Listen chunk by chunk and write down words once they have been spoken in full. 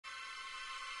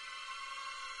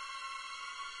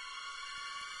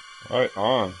Alright,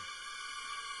 on.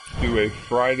 Let's do a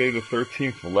Friday the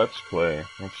 13th Let's Play.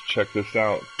 Let's check this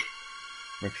out.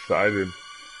 I'm excited.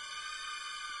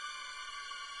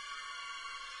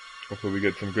 Hopefully we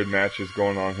get some good matches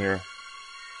going on here.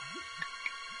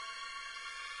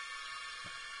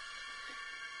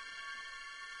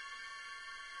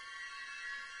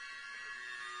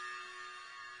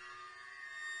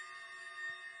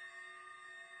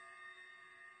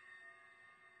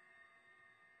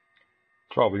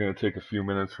 Probably going to take a few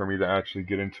minutes for me to actually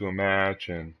get into a match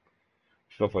and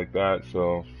stuff like that,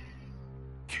 so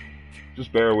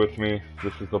just bear with me.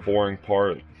 This is the boring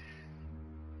part.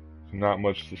 Not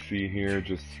much to see here,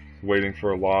 just waiting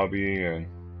for a lobby, and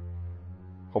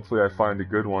hopefully I find a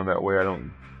good one. That way I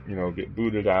don't, get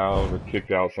booted out or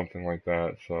kicked out, something like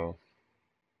that. So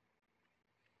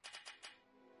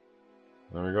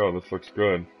there we go. This looks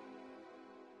good.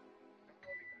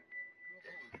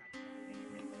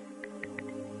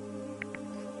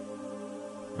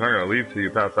 I'm not gonna leave till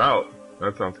you pass out.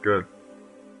 That sounds good.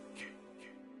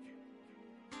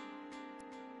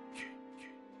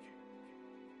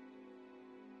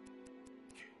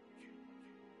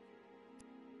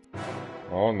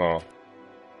 Oh no.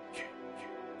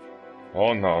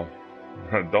 Oh no.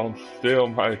 Don't steal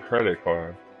my credit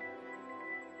card.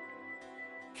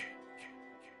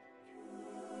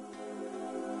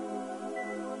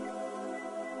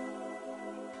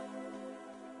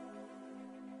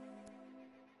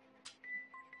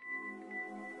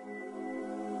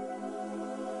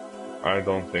 I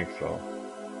don't think so.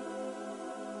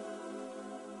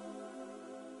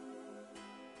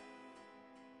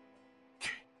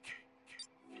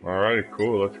 Alrighty,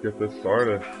 cool. Let's get this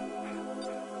started.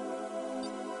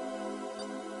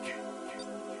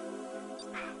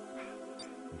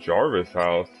 Jarvis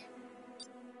house.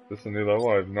 This is a new level.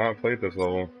 I've not played this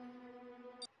level.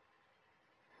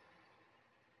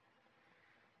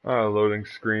 Loading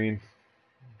screen.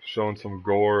 Showing some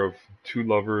gore of two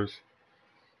lovers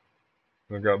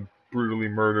that got brutally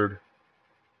murdered.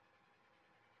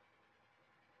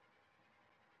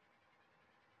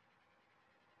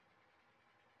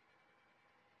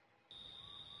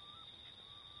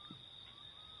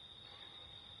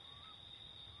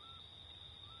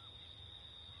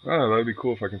 That'd be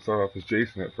cool if I can start off as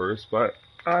Jason at first, but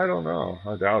I don't know.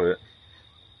 I doubt it.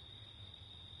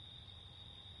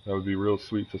 That would be real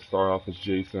sweet to start off as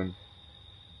Jason.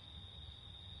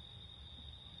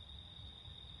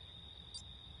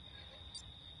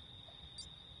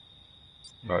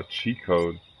 Cheat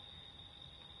code.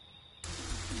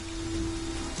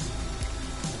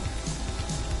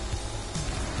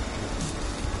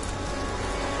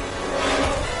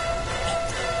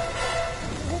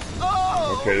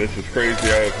 Okay, this is crazy.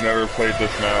 I have never played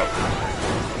this map.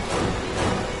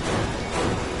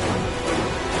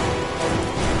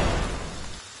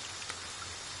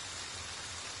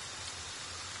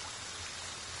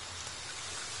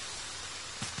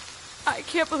 I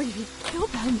can't believe he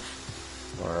killed them.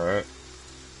 Alright.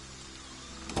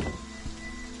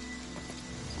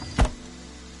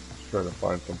 Let's try to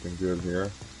find something good here.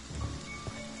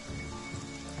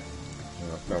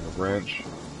 I found a wrench.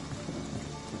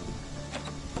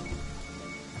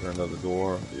 Is there another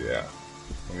door? Yeah.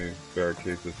 Let me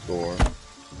barricade this door.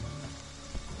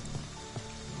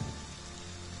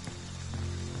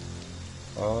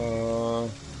 I will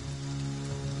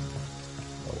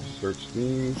search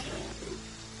these.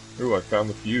 Ooh, I found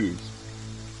the fuse.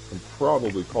 I can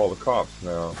probably call the cops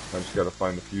now. I just gotta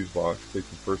find the fuse box. Take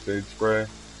some first aid spray.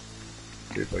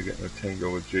 In case I get in a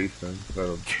tango with Jason.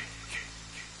 That'll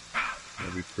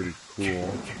be pretty cool.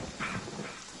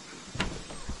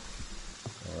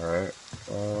 Alright.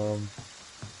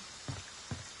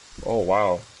 Oh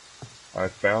wow. I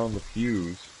found the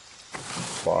fuse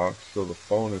box, so the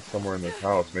phone is somewhere in this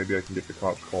house. Maybe I can get the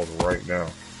cops called right now.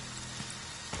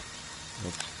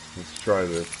 Let's try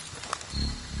this.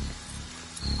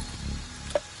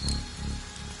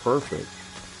 Perfect.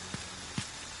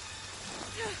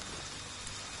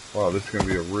 Wow, this is going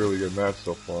to be a really good match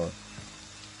so far.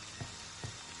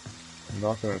 I'm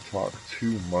not going to talk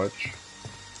too much,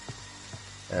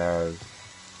 as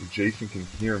Jason can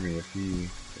hear me if he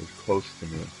is close to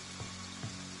me.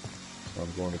 So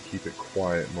I'm going to keep it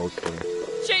quiet mostly.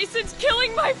 Jason's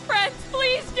killing my friends!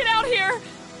 Please, get out here!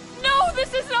 No,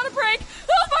 this is not a prank!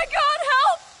 Oh my god,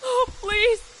 help! Oh,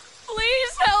 please!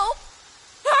 Please help!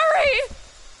 Hurry!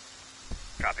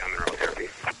 Copy on the road therapy.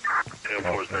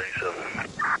 10-4-97.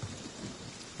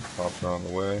 Cops are on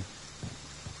the way.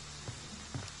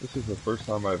 This is the first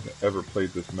time I've ever played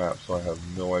this map, so I have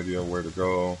no idea where to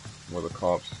go, where the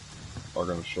cops are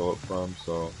going to show up from,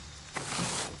 so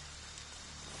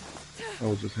I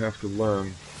will just have to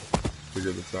learn,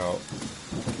 figure this out.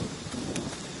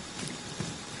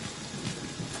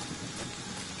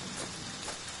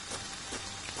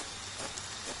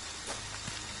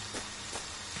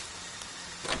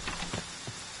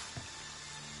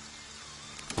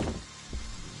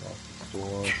 Off the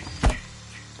door.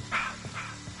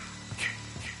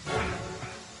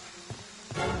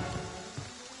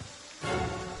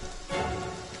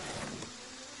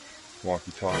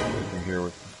 Walkie-talkie, I can hear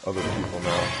with other people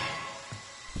now.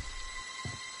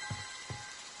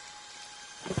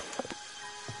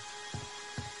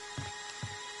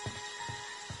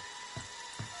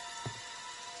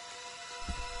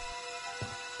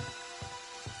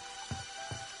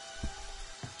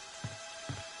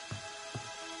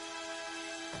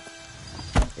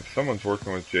 If someone's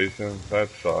working with Jason, that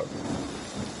sucks.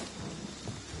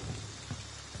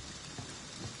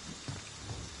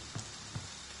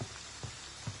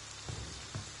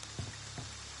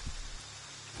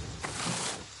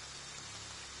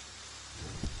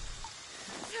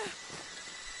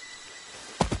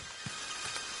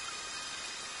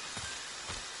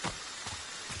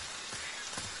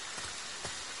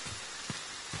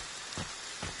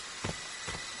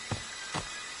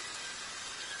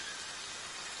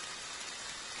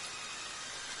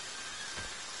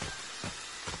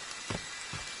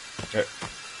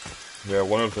 Yeah,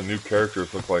 one of the new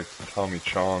characters looked like Tommy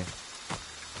Chong.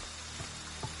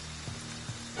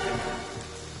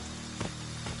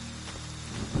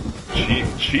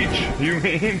 Cheech, you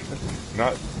mean?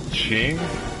 Not Ching?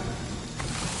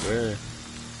 There.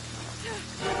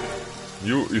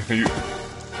 You.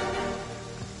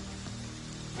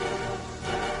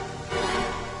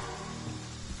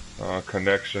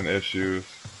 Connection issues.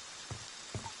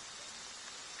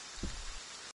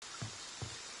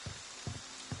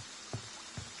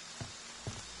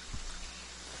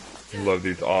 Love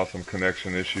these awesome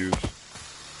connection issues.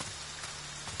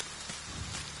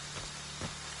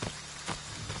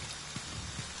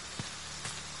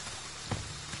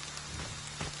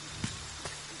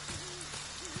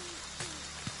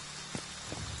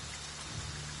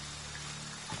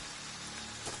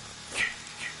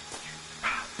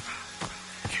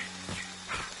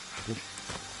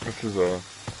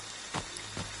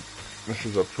 This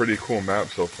is a pretty cool map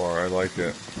so far. I like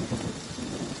it.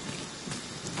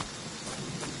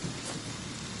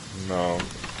 No.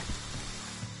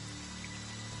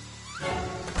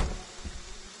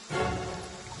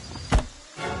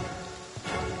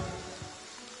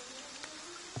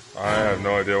 I have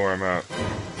no idea where I'm at.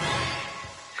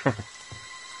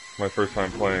 My first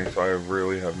time playing, so I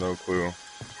really have no clue.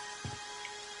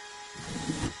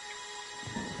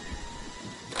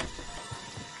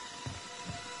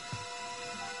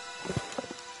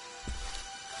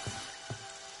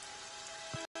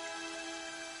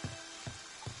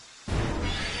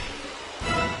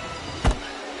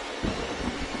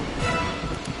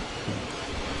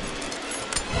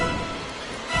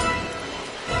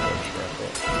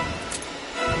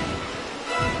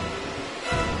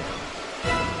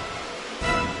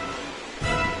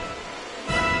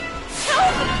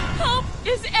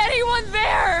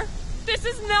 This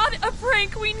is not a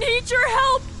prank. We need your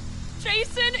help.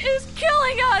 Jason is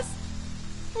killing us.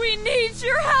 We need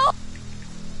your help.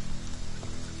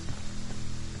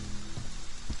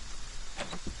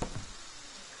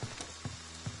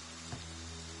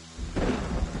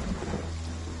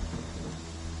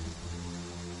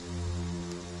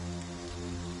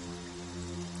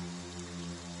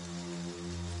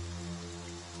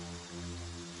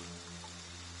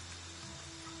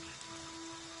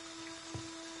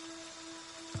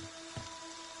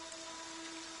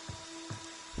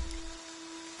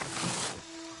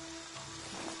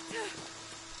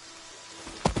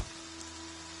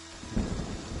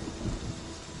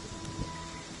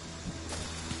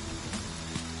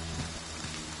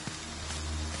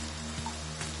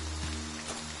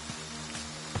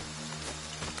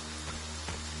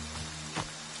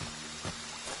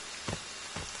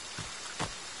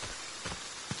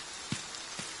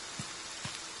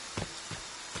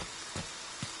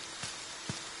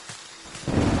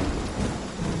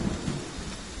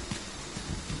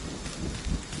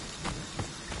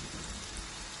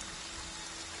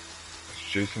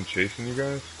 Jason chasing you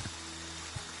guys?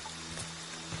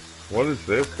 What is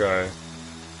this guy?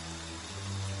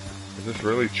 Is this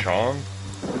really Chong?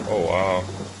 Oh wow.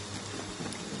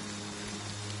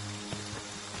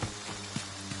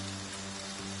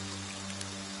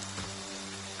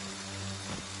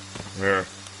 Here.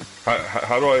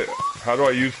 How do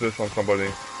I use this on somebody?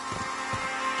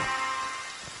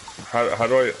 How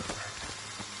do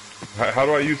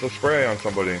I use a spray on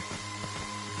somebody?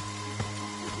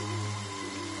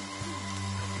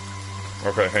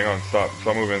 Okay, hang on, stop.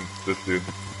 Stop moving this dude.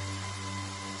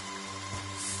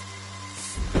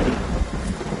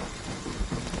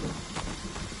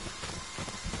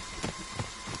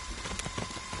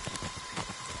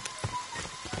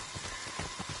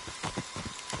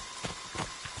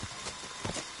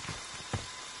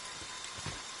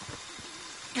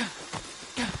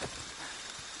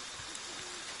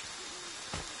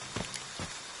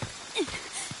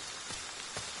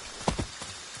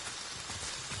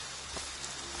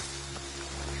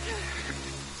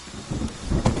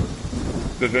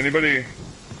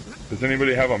 Does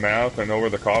anybody have a map and know where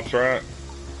the cops are at?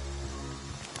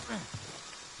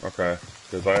 Okay,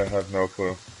 because I have no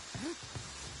clue.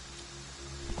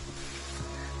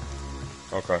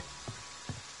 Okay.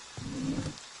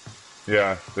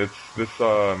 Yeah, this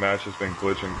match has been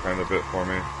glitching kind of a bit for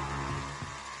me.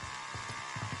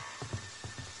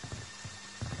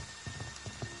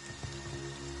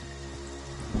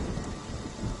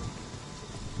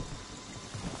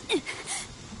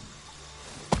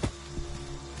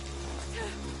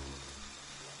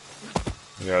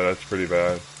 Yeah, that's pretty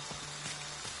bad.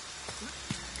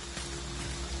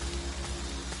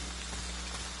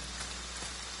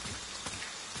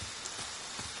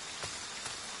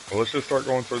 Well, let's just start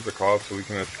going towards the cops so we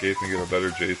can escape and get a better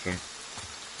Jason.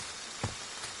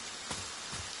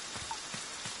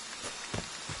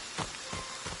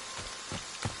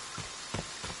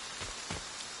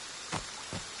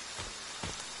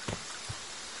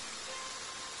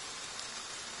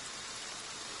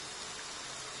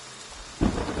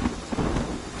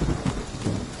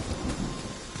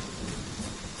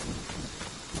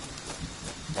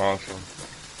 Awesome.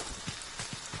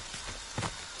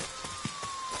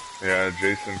 Yeah,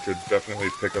 Jason could definitely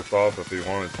pick us off if he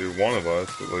wanted to. One of us,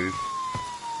 at least.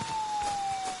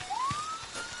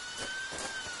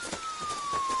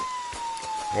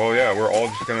 Well, yeah, we're all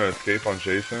just gonna escape on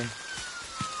Jason.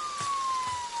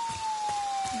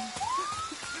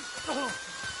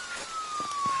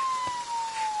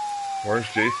 Where's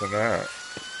Jason at?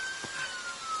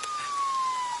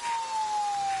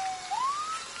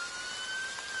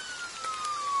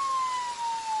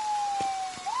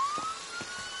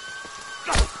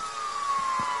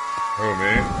 Oh,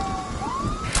 me?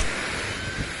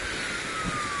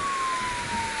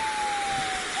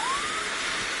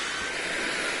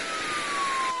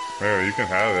 Here, you can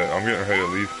have it. I'm getting ready to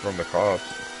leave from the cops.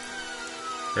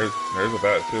 There's a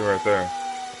bat too right there.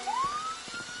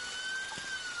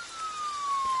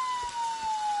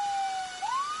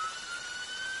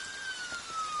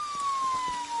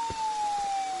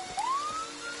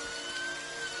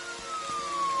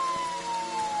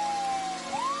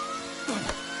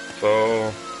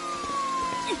 So,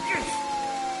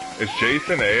 is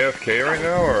Jason AFK right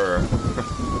now, or?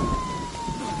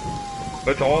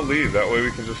 Let's all leave, that way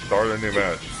we can just start a new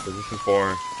match, because this is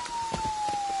boring.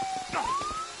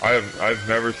 I've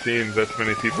never seen this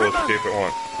many people escape at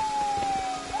once.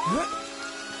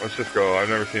 Let's just go, I've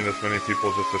never seen this many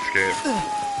people just escape.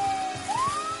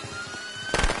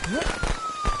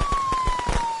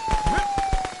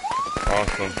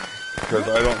 Awesome. Because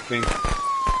I don't think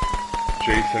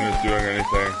Jason is doing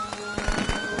anything.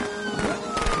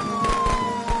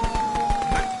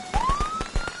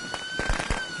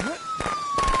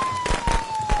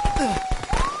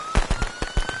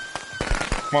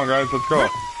 Come on guys, let's go.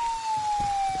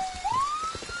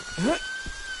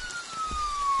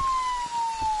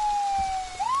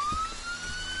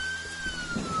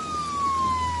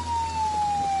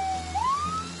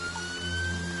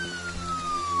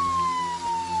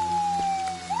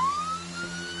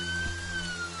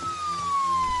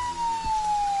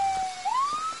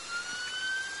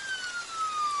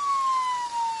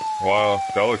 Wow,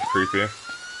 that looks creepy.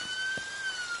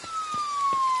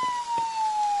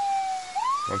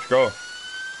 Let's go.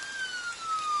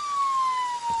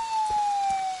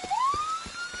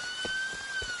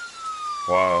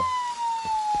 Wow.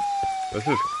 This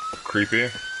is creepy.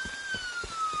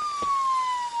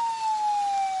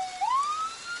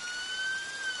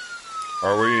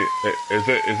 Are we, is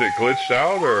it glitched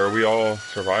out, or are we all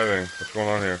surviving? What's going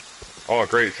on here? Oh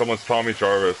great, someone's Tommy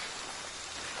Jarvis.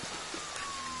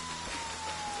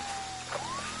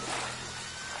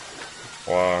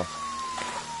 Wow.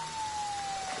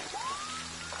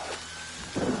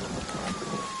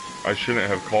 I shouldn't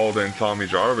have called in Tommy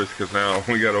Jarvis, because now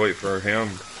we gotta wait for him.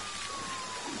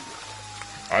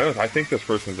 I think this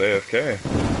person's AFK.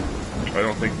 I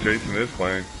don't think Jason is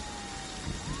playing.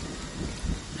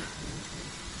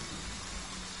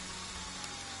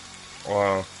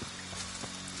 Wow.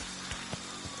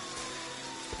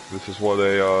 This is what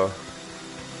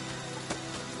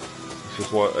This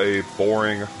is what a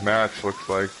boring match looks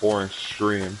like, boring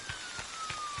stream.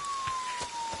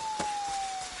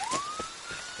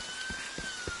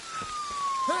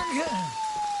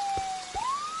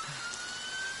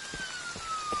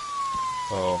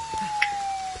 So,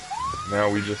 now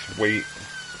we just wait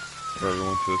for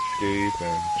everyone to escape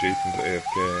and Jason's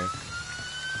AFK.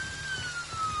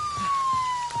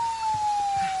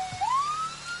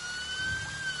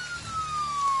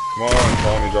 Come on,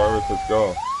 Tommy Jarvis, let's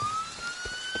go.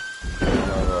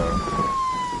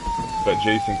 That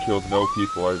Jason killed no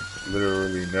people. I've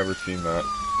literally never seen that.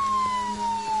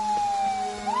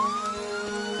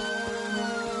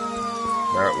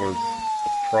 That was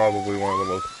probably one of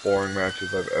the most boring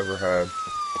matches I've ever had.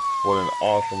 What an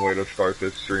awesome way to start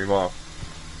this stream off.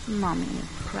 Mommy is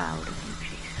proud of you,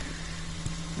 Jason.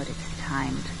 But it's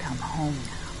time to come home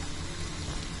now.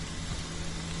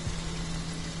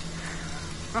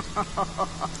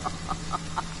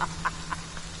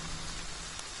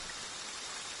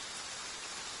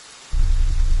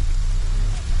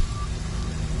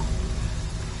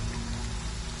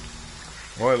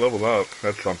 Well, I leveled up.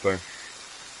 That's something.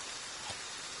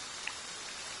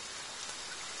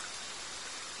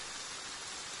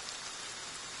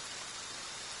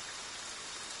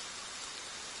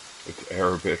 It's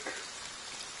Arabic.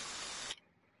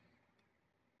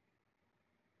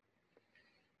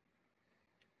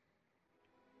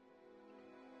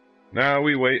 Now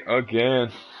we wait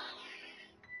again.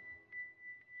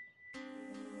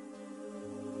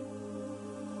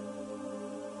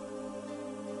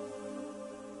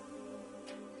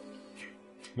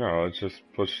 No, let's just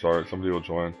push start. Somebody will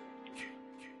join.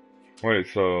 Wait,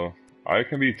 so I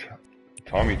can be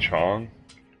Tommy Chong?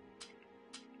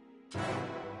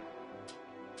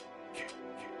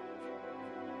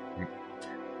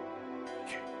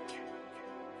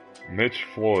 Mitch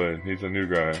Floyd, he's a new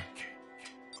guy.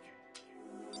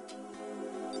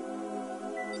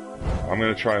 I'm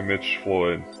gonna try Mitch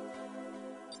Floyd.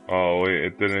 Oh wait,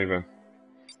 it didn't even...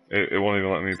 It won't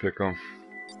even let me pick him.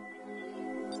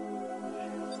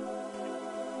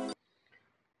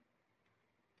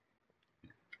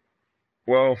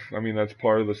 Well, I mean, that's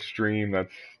part of the stream.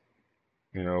 That's,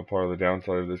 you know, part of the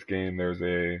downside of this game. There's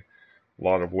a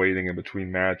lot of waiting in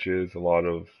between matches, a lot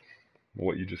of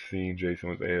what you just seen. Jason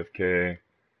was AFK.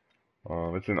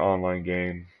 It's an online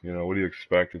game. You know, what do you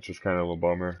expect? It's just kind of a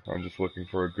bummer. I'm just looking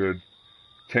for a good,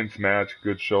 tense match,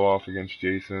 good show off against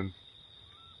Jason.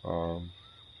 I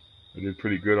did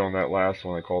pretty good on that last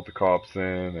one. I called the cops in,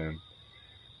 and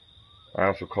I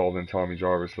also called in Tommy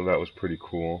Jarvis, so that was pretty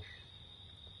cool.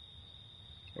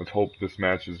 Let's hope this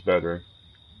match is better.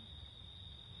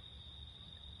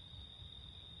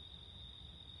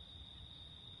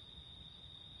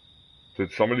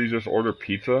 Did somebody just order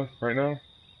pizza right now?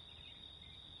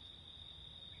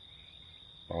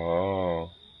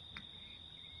 Oh.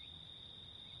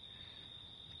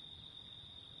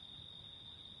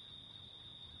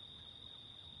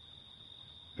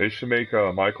 They should make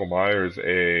Michael Myers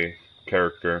a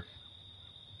character.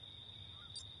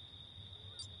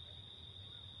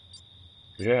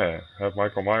 Yeah, have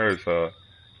Michael Myers a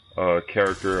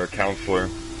character, a counselor.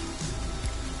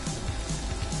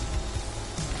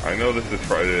 I know this is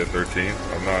Friday the 13th.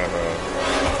 I'm not,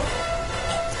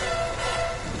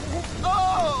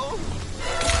 Oh!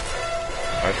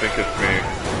 I think it's me.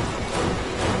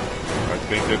 I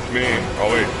think it's me. Oh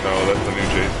wait, no, that's the new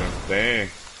Jason. Dang.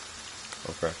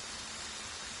 Okay.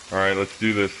 Alright, let's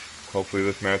do this. Hopefully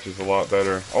this match is a lot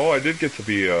better. Oh, I did get to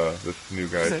be, this new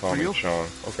guy, Is that Tommy real? Chong.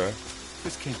 Okay.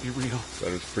 This can't be real.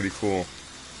 That is pretty cool.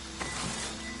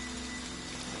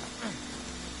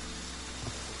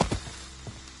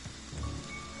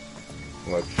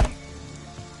 Let's...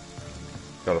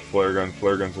 Got a flare gun.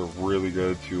 Flare guns are really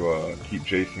good to keep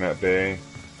Jason at bay.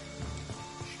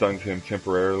 Stuns him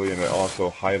temporarily, and it also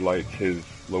highlights his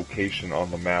location on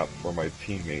the map for my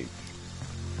teammates,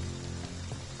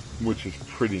 which is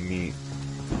pretty neat.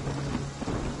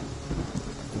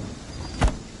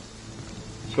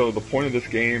 So the point of this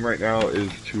game right now is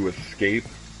to escape,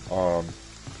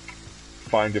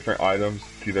 find different items.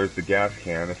 See, there's the gas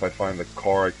can. If I find the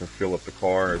car, I can fill up the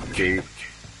car, escape.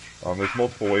 There's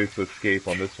multiple ways to escape.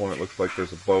 On this one, it looks like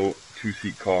there's a boat,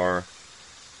 two-seat car,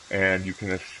 and you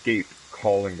can escape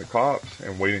calling the cops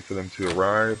and waiting for them to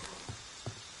arrive.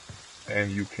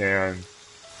 And you can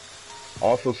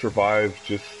also survive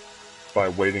just by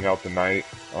waiting out the night.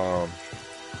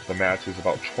 The match is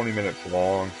about 20 minutes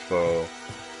long, so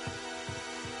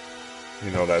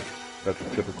you know that's a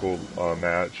typical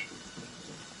match.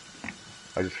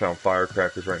 I just found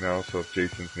firecrackers right now, so if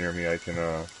Jason's near me, I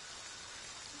can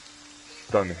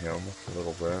stun him a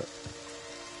little bit.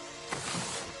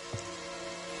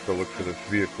 Go look for this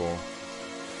vehicle.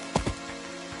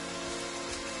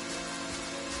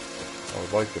 I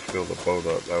would like to fill the boat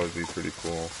up. That would be pretty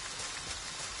cool.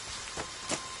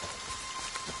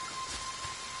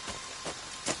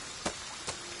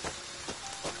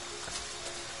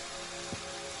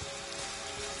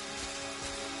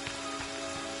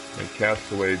 And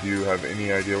Castaway, do you have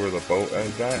any idea where the boat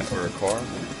is at, or a car?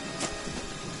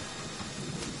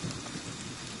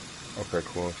 Okay,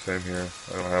 cool. Same here.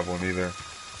 I don't have one either.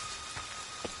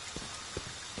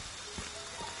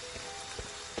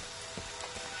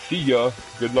 See ya.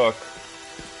 Good luck.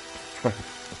 Do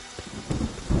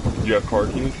you have car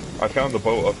keys? I found the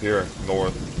boat up here,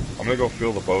 north. I'm gonna go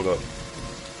fill the boat up.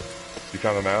 You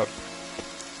found the map?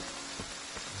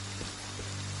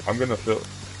 I'm gonna fill...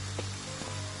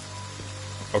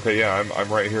 Okay, yeah, I'm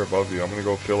right here above you. I'm gonna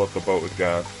go fill up the boat with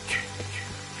gas.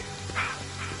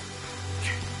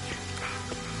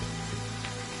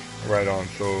 Right on,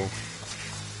 so...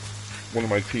 One of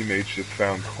my teammates just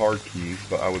found car keys,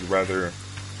 but I would rather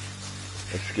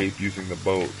escape using the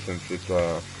boat since it's,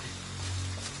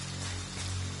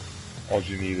 all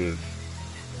you need is,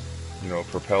 you know,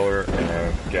 propeller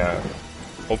and gas.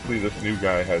 Hopefully this new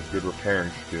guy has good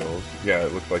repairing skills. Yeah,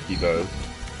 it looks like he does.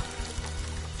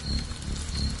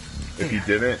 If he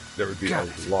didn't, there would be a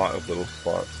lot of little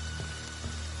spots.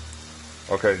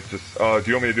 Okay, just, do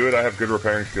you want me to do it? I have good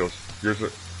repairing skills.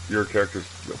 Your character's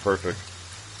perfect.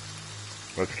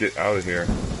 Let's get out of here.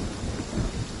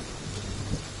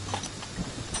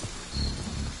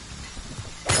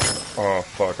 Oh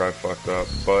fuck, I fucked up,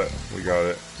 but we got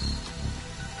it.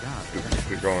 Just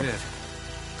keep going.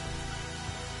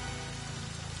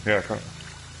 Yeah,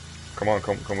 come on,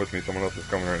 come with me. Someone else is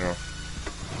coming right now.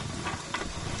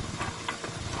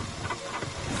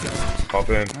 Hop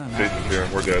in. Jason's here.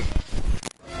 We're dead.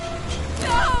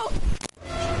 No!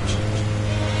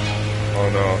 Oh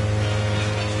no.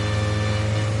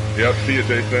 Yep, see you,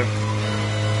 Jason.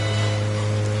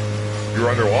 You're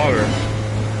underwater.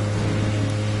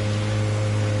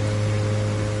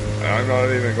 I'm not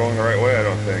even going the right way, I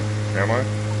don't think. Am I?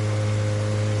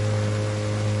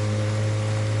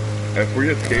 If we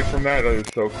escape from that, that is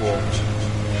so cool.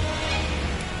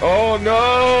 Oh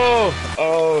no!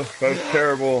 Oh, that's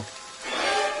terrible.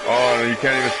 Oh, you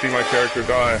can't even see my character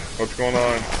die. What's going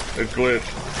on? It's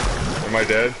glitched. Am I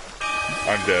dead?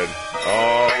 I'm dead.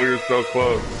 Oh, we were so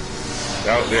close.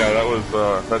 Yeah, that was,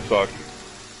 that sucked.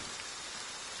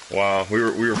 Wow, we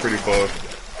were pretty close.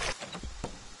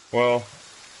 Well,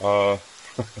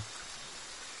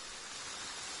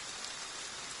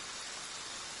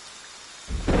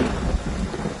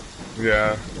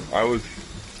 yeah, I was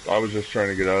just trying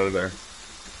to get out of there.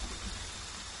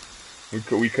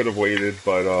 We could have waited,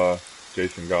 but,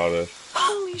 Jason got us.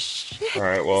 Holy shit!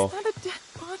 Alright, well. Is that a dead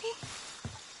body?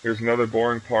 Here's another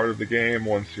boring part of the game.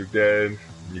 Once you're dead,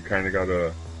 you kind of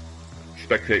gotta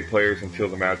spectate players until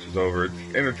the match is over.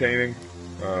 It's entertaining.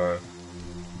 You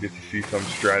get to see some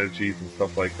strategies and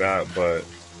stuff like that, but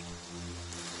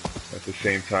at the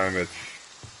same time, it's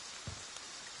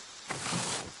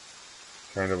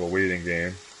kind of a waiting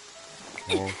game.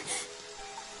 Well,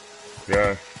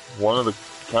 yeah, one of the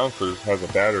counselors has a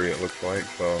battery, it looks like,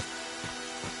 so.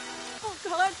 Oh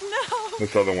god, no!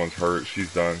 This other one's hurt.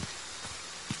 She's done.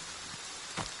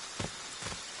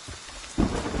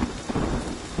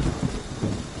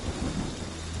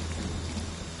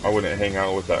 I wouldn't hang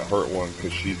out with that hurt one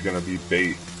because she's gonna be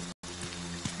bait.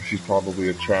 She's probably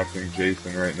attracting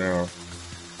Jason right now.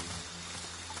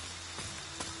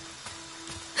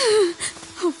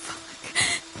 Oh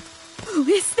fuck. Who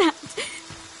is that?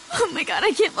 Oh my god,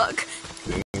 I can't look.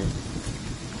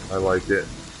 I like it.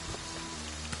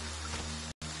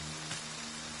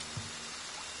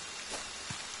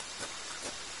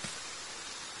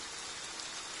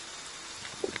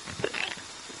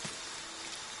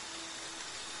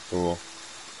 Cool.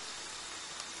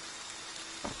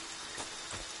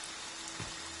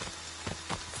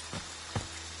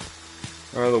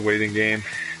 Oh, the waiting game.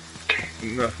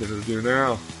 Nothing to do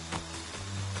now.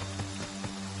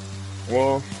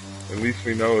 Well, at least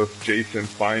we know if Jason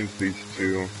finds these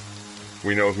two,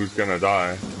 we know who's gonna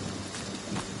die.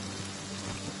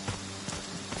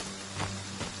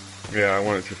 Yeah, I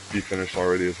want it to be finished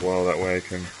already as well, that way I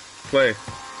can play.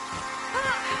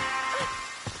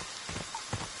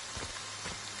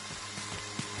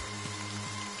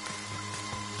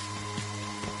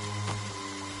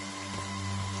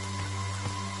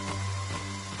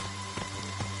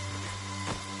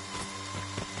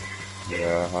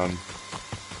 Yeah, I'm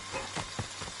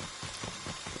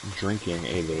drinking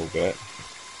a little bit.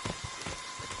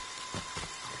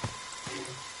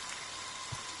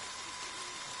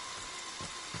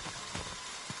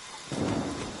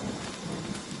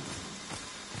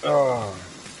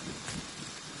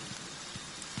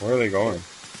 they going?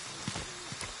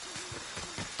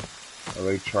 Are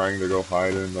they trying to go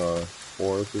hide in the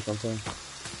forest or something?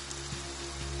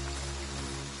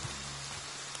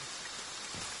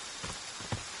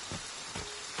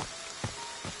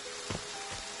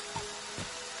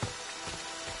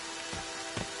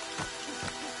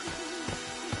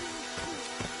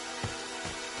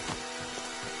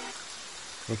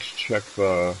 Let's check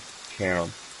the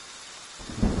camp.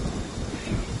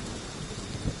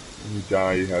 When you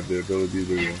die, you have the ability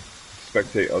to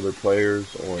spectate other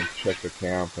players or check the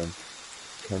camp and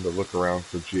kind of look around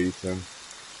for Jason.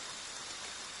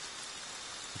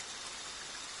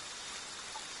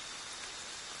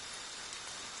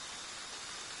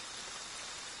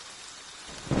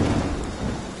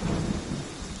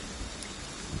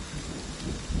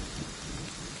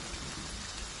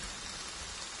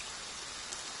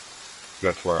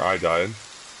 That's where I died.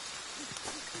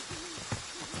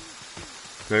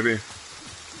 Maybe.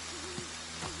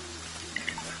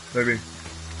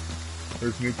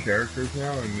 There's new characters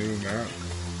now and new map.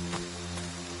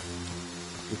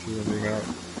 This is a new map.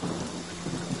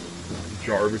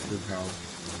 Jarvis's house.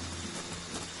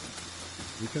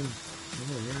 You can...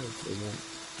 Oh yeah, it won't...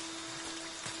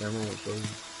 Camera won't show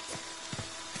you.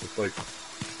 It's like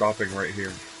stopping right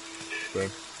here. So...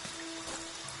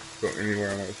 Go anywhere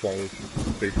on that side of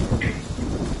this station.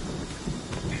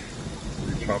 Are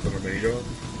you chopping a mango?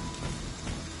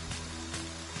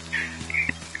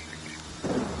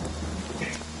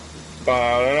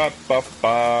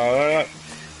 Ba-da-da-ba-ba-da-da.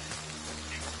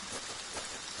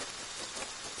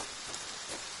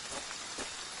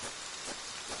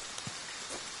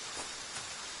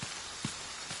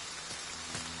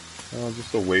 Oh,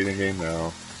 just a waiting game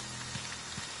now.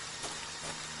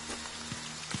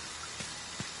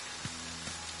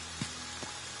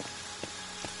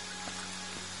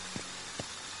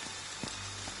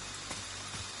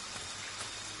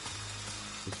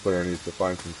 This player needs to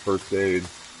find some first aid.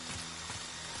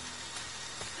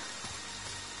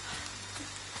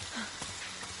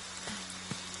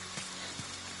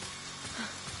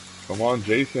 Come on,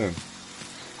 Jason.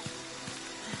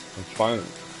 Let's find it.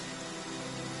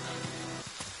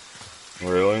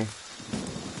 Really?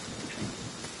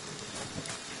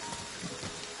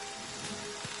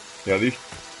 Yeah, these...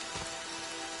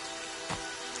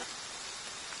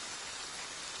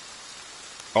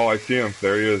 Oh, I see him.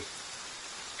 There he is.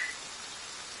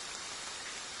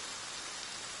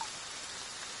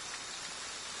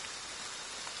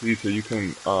 Lisa, you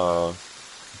can,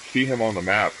 see him on the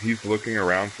map. He's looking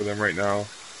around for them right now.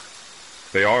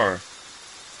 They are.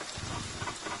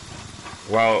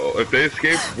 Wow, if they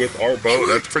escaped with our boat,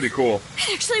 that's pretty cool. It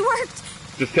actually worked!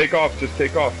 Just take off, just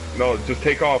take off. No, just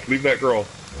take off. Leave that girl.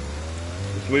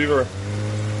 Just leave her.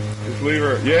 Just leave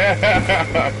her.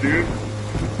 Yeah, dude.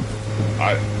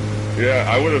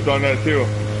 I would have done that too.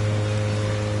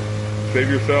 Save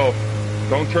yourself.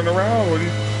 Don't turn around. What are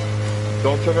you...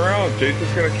 Don't turn around.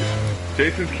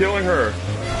 Jason's killing her.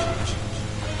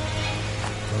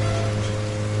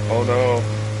 Oh no.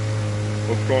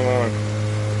 What's going on?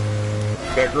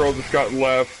 That girl just got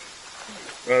left.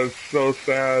 That is so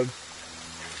sad.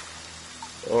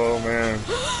 Oh man.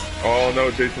 Oh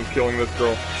no, Jason's killing this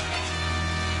girl.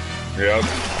 Yep.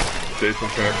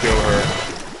 Jason's gonna kill her.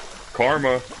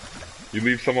 Karma. You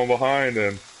leave someone behind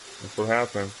and that's what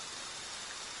happens.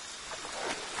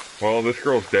 Well, this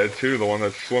girl's dead too, the one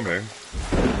that's swimming.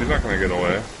 She's not gonna get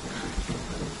away.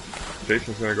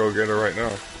 Jason's gonna go get her right now.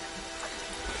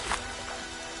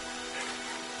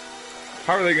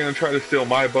 How are they gonna try to steal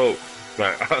my boat?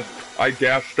 I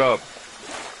gassed up.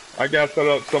 I gassed that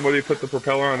up, somebody put the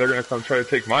propeller on, they're gonna come try to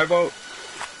take my boat?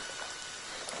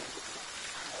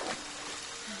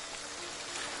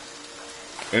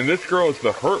 And this girl is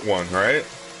the hurt one, right?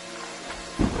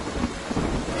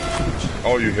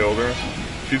 Oh, you healed her?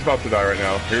 She's about to die right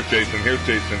now. Here's Jason. Here's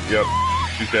Jason. Yep.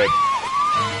 She's dead.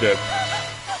 She's dead.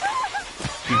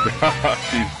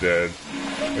 She's dead.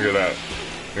 Look at that.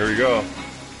 Here we go.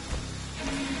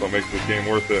 That's what makes this game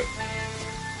worth it.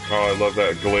 Oh, I love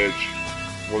that glitch.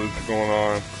 What is going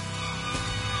on?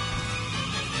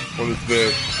 What is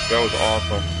this? That was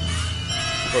awesome.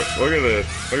 Look at this.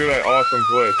 Look at that awesome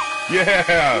glitch.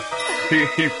 Yeah!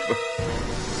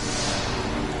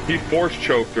 He force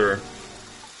choked her.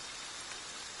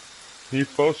 He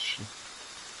force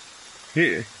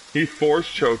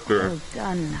choked her. Well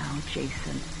done now,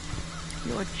 Jason.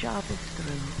 Your job is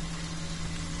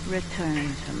through.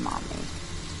 Return to Mommy.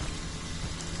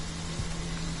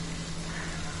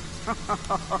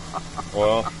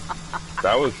 Well,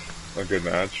 that was a good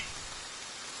match.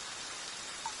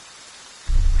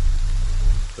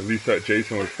 At least that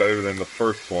Jason was better than the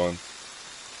first one.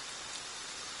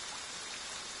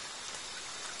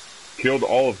 killed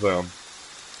all of them.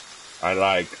 I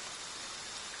like.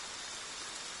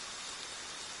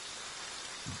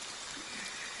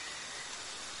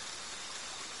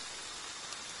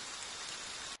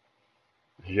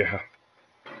 Yeah.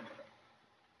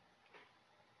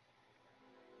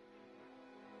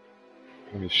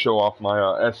 Let me show off my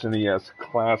SNES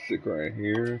Classic right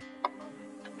here.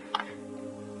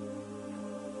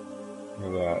 Look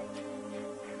at that.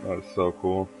 That is so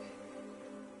cool.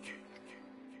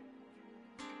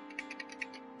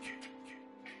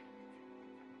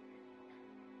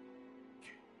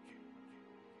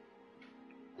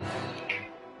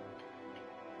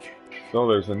 So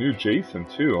there's a new Jason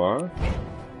too, huh?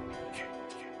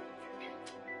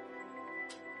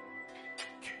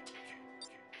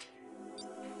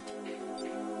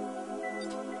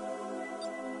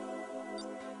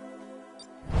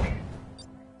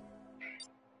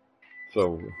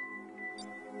 So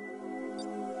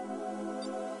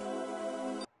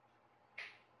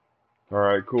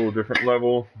alright, cool, different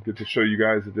level. Get to show you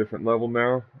guys a different level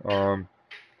now.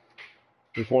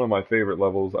 It's one of my favorite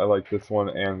levels. I like this one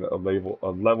and a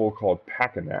level called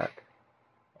Pacanac.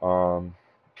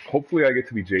 Hopefully I get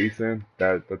to be Jason.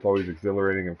 That's always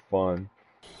exhilarating and fun.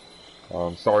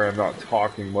 Sorry I'm not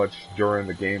talking much during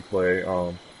the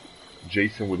gameplay.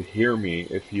 Jason would hear me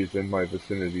if he is in my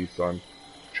vicinity, so I'm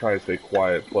trying to stay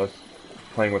quiet. Plus,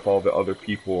 playing with all the other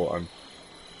people, I'm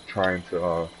trying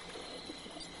to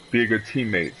be a good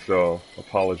teammate, so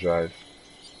apologize.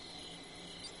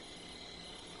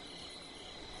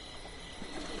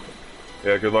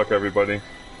 Yeah, good luck everybody.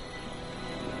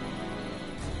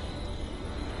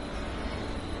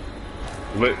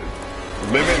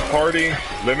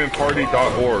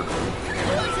 lemonparty.org.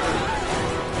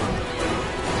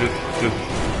 Just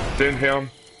send him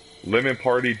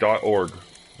lemonparty.org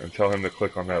and tell him to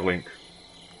click on that link.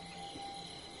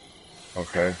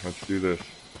 Okay, let's do this.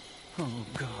 Oh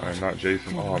God. I'm not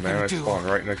Jason. Oh man, I spawned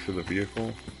right next to the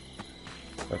vehicle.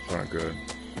 That's not good.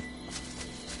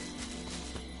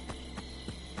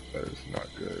 That is not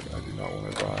good. I do not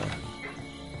want to die.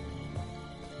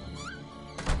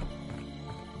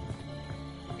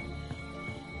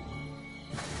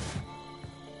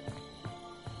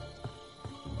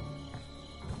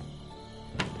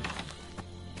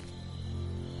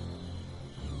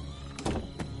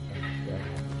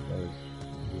 That is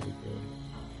really good.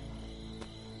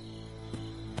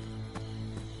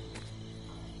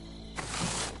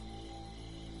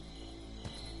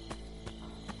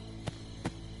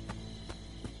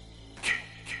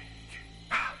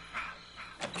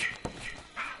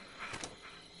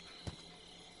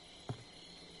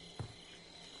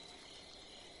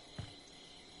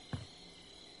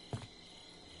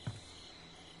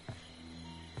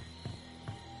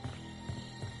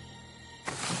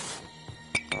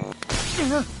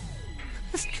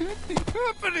 This can't be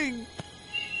happening!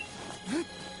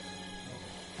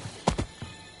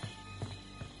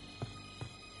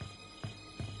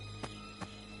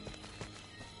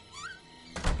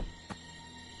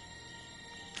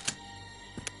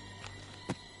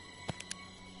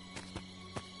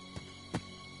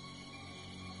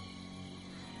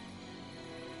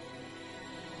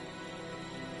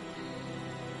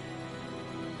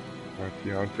 My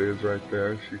fiance is right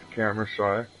there. She's camera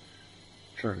shy.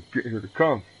 Trying to get her to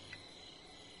come.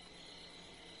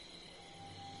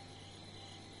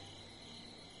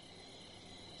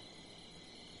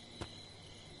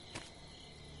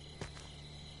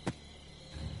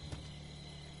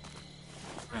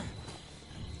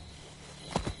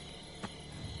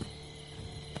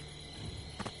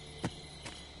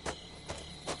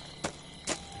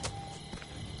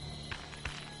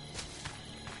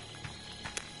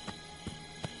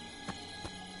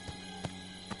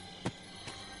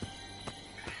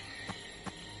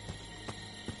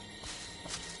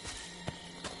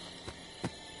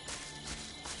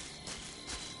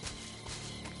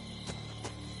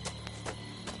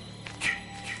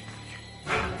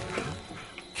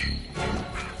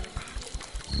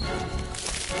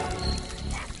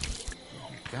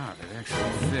 God, it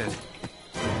actually fit.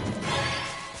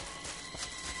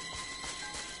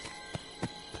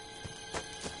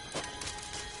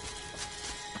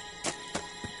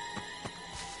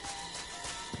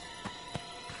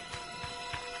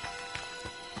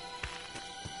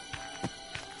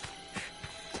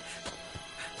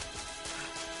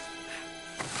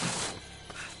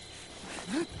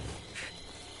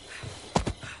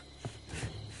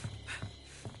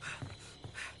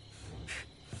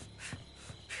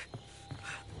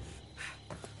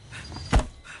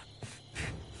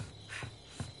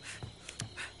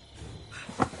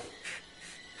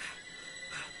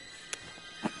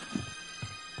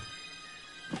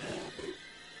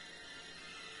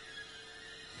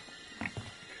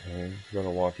 got a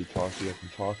walkie-talkie. I can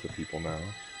talk to people now.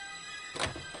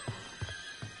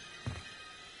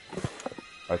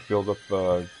 I filled up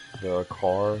the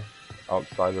car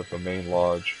outside of the main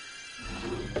lodge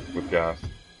with gas.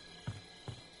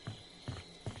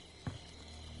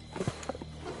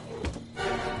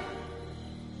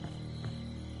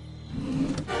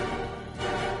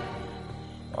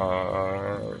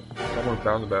 Someone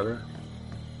found the battery.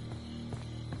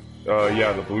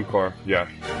 Yeah, the blue car. Yeah,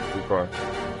 blue car.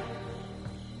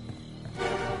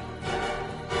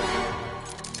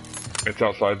 It's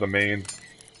outside the main.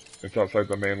 It's outside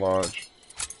the main lodge.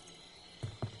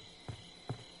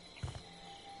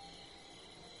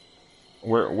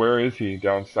 Where is he?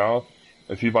 Down south?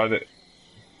 Is he by the...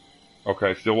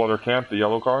 Okay, Stillwater Camp, the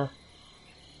yellow car?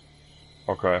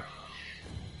 Okay.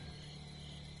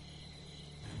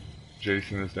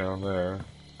 Jason is down there.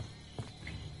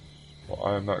 Well,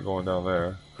 I'm not going down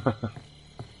there.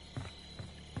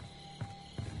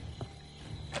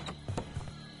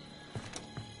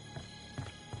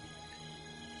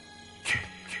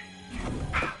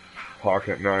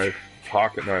 Pocket knife.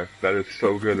 Pocket knife. That is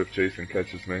so good if Jason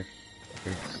catches me. I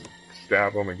can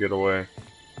stab him and get away.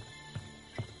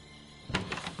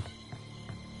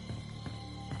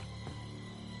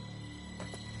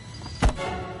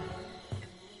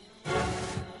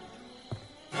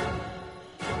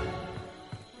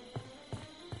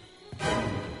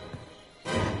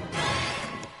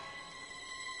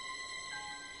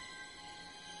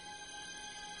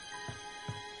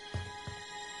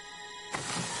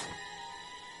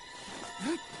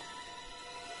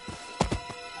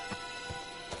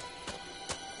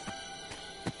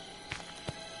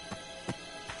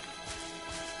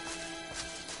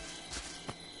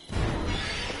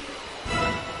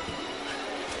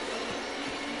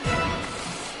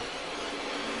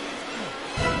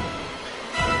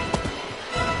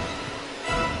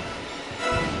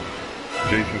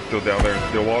 Jason's still down there in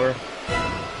Stillwater.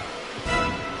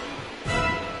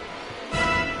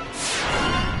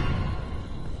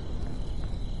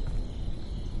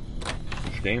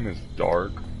 This game is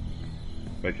dark,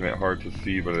 making it hard to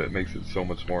see, but it makes it so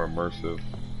much more immersive.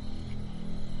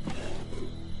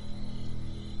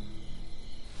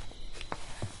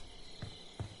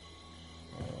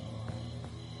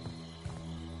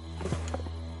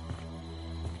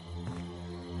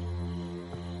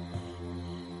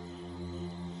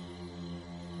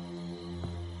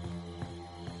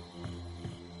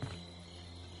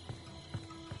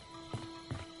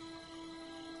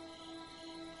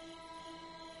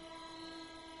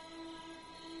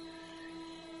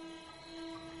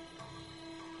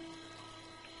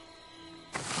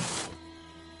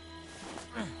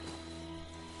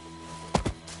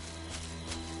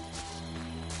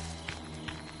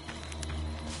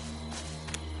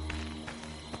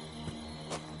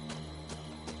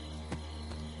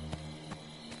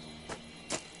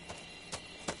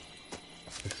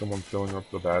 Is someone filling up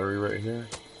the battery right here?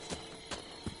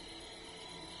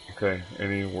 Okay,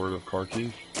 any word of car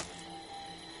keys?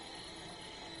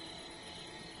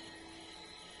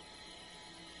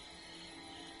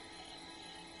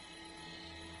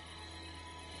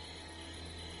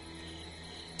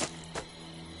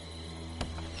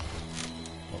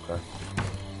 Okay.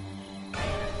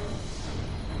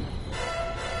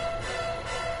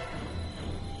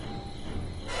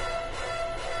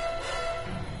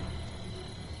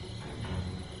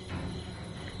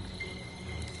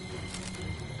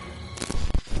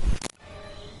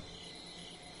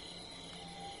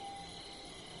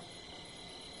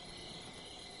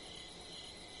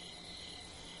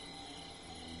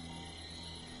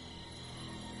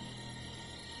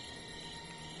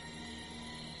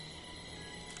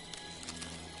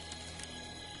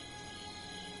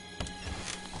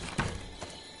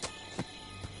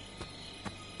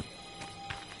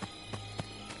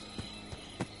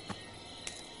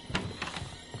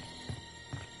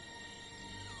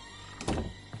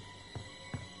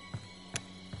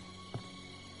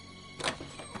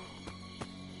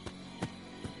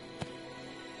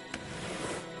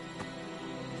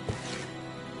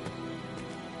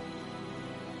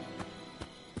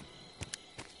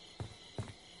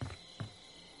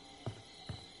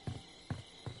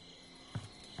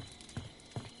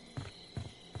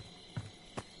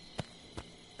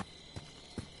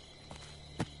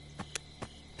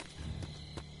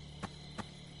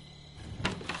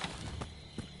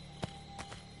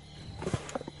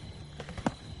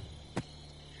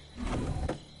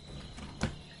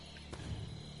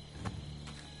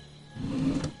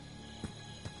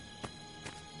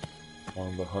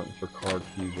 On the hunt for car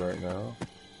keys right now.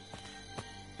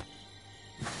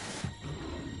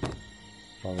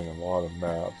 Finding a lot of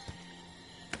maps.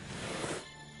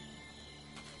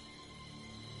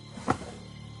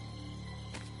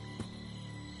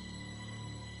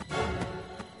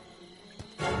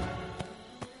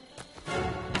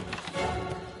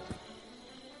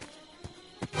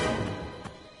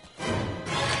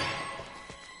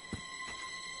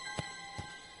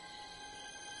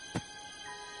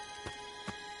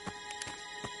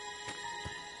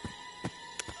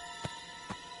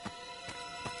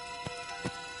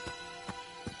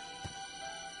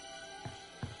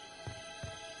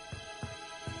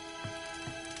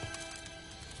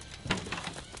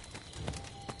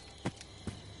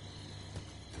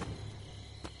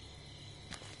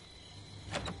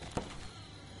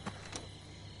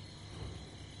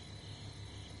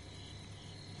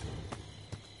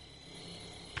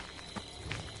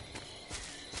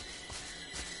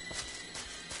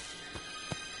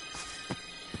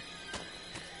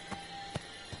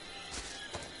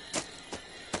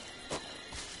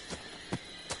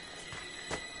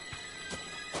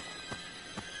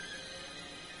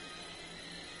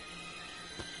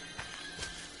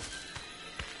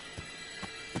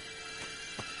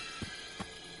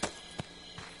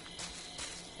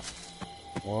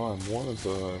 Well, I'm one of the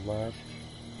last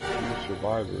two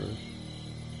survivors.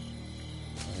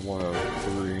 I'm one of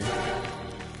 3.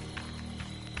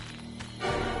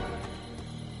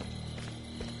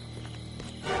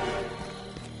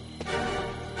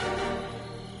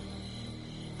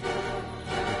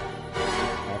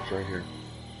 Stop's right here.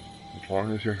 As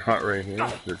long as you're not right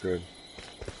here, you're good.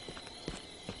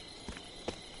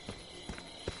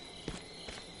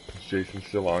 Is Jason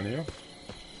still on you?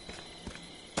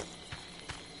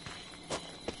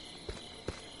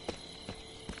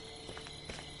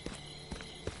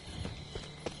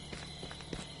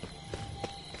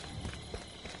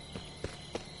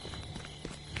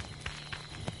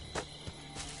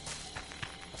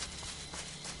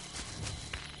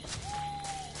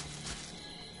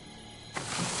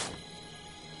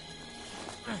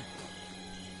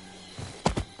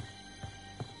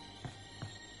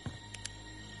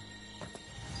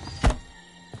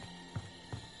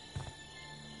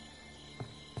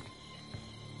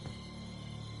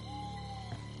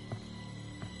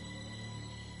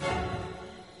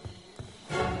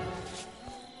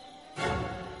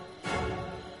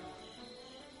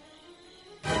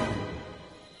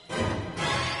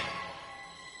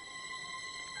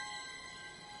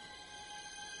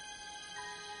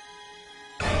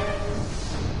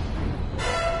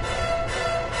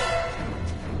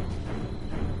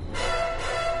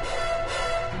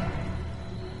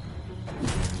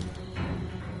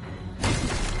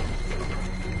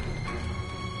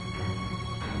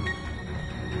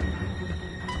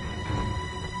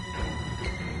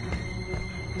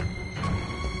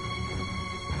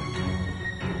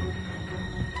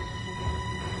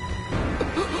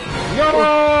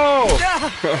 No!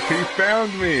 He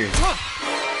found me!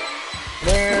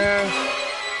 Man!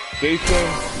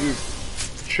 Jason, you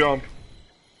chump.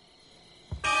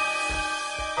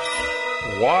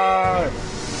 Why?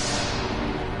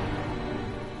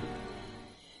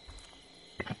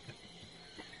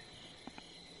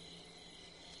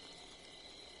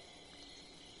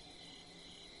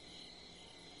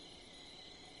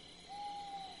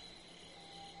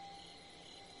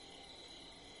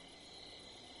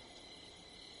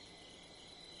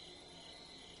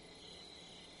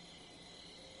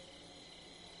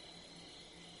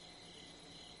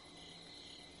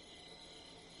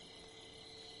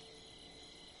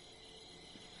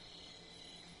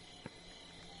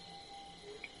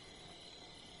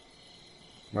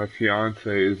 My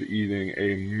fiance is eating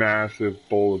a massive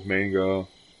bowl of mango.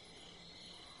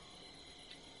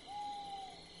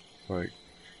 Like,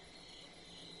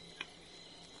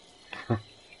 look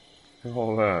at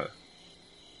all that.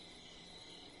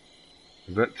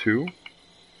 Is that 2?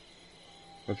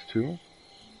 That's 2?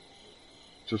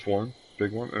 Just one?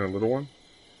 Big one and a little one?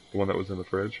 The one that was in the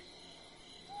fridge?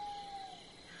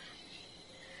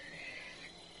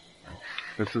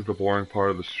 This is the boring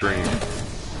part of the stream.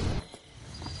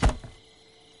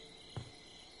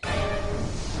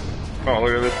 Oh,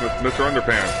 look at this, Mr.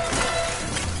 Underpants.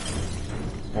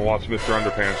 I'll watch Mr.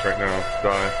 Underpants right now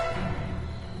die.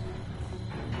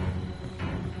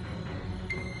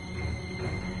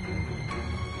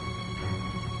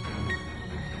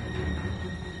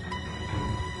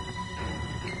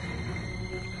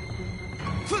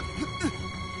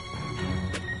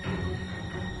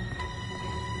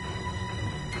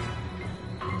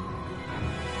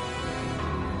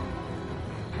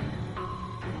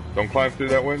 Don't climb through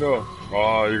that window.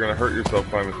 Oh, you're gonna hurt yourself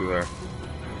climbing through there.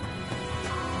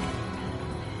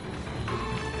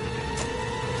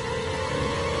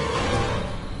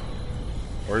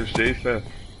 Where's Jason?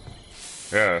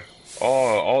 Yeah.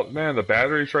 Oh, man, the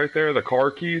battery's right there. The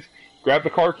car keys. Grab the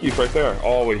car keys right there.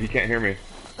 Oh, wait, he can't hear me.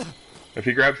 If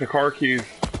he grabs the car keys,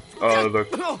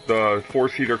 the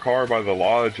 4-seater car by the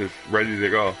lodge is ready to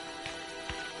go.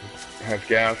 It has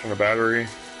gas and a battery.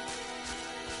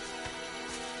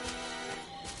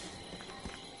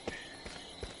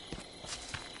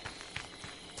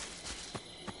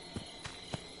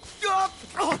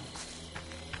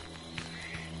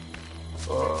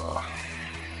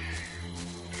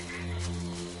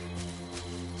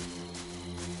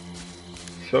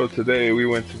 So today we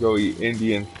went to go eat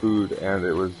Indian food and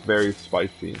it was very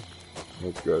spicy. It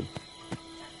was good.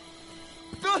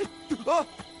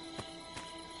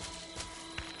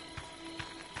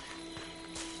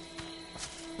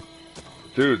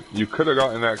 Dude, you could have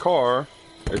gotten that car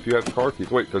if you had the car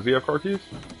keys. Wait, does he have car keys?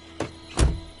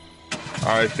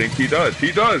 I think he does.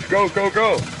 He does! Go, go,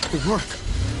 go! It worked.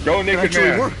 Go, Naked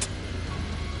Man! It worked.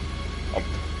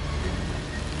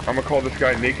 I'm gonna call this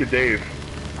guy Naked Dave.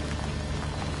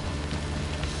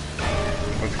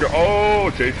 Let's go. Oh,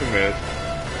 Jason missed.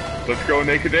 Let's go,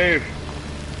 Naked Dave.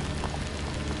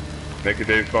 Naked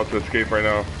Dave's about to escape right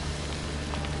now.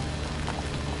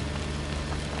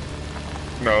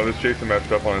 No, this Jason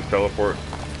messed up on his teleport.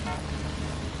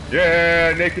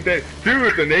 Yeah, Naked Dave.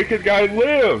 Dude, the naked guy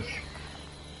lives!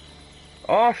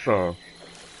 Awesome.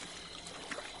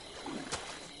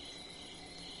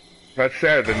 That's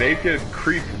sad. The naked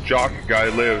creep jock guy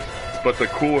lives, but the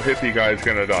cool hippie guy is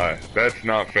gonna die. That's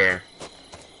not fair.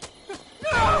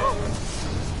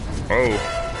 Oh,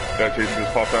 that Jason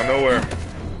just popped out of nowhere.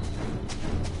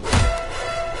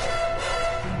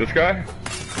 This guy?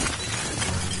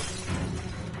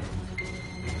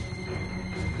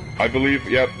 I believe,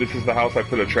 yep, this is the house I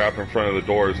put a trap in front of the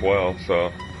door as well,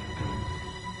 so.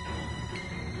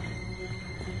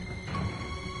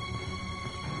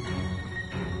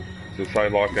 Is this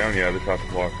side locked down? Yeah, this house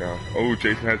is locked down. Oh,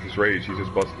 Jason has his rage. He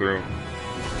just busts through.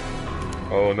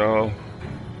 Oh, no.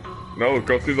 No,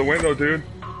 go through the window, dude.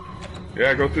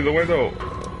 Yeah, go through the window.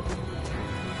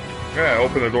 Yeah,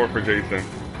 open the door for Jason.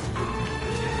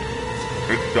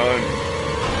 It's done.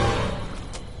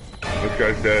 This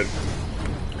guy's dead.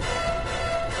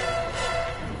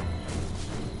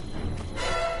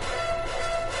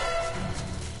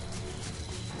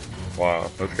 Wow,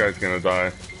 this guy's gonna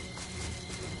die.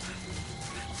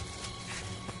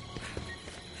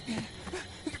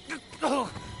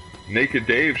 Naked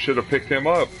Dave should have picked him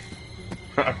up.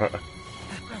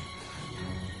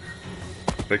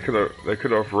 They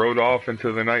could have rode off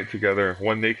into the night together.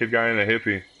 One naked guy and a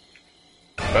hippie.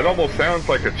 That almost sounds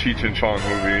like a Cheech and Chong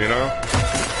movie, you know?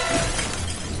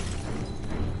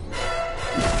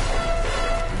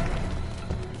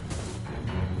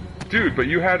 Dude, but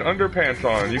you had underpants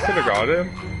on. You could have got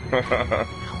him.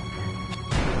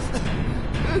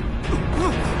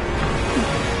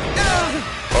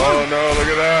 Oh no, look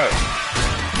at that.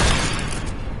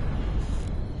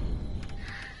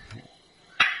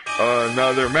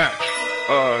 Another match.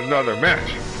 Another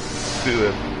match. Let's do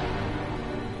this.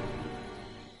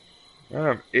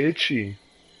 I'm itchy.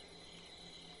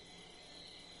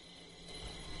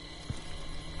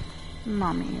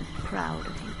 Mommy is proud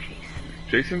of you, Jason.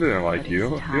 Jason didn't like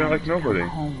you. He didn't like nobody.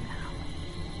 Home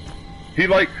He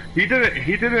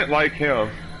didn't like him.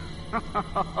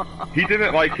 He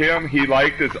didn't like him, he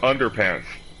liked his underpants.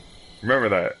 Remember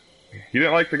that. He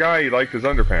didn't like the guy, he liked his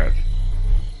underpants.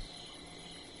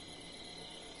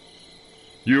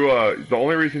 You, the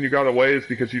only reason you got away is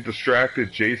because you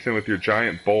distracted Jason with your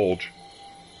giant bulge.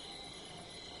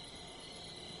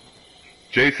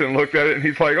 Jason looked at it and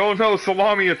he's like, oh no,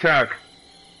 salami attack!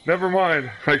 Never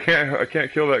mind, I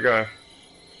can't kill that guy.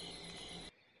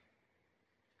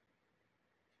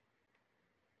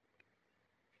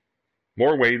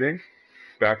 More waiting.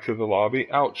 Back to the lobby.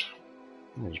 Ouch.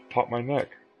 I just popped my neck.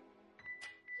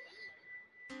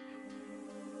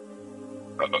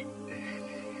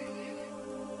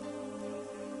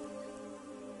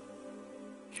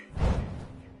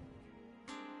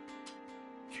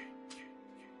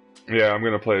 Yeah, I'm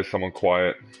gonna play as someone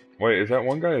quiet. Wait, is that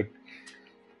one guy?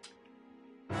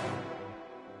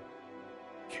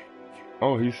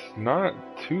 Oh, he's not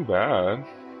too bad.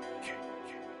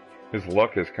 His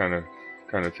luck is kind of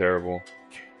terrible.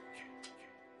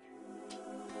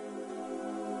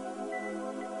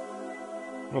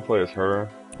 I'm gonna play as her.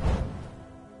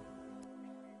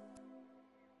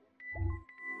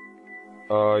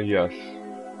 Yes.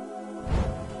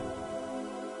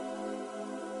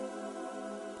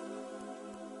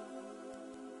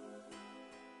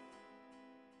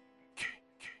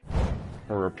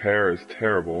 Her repair is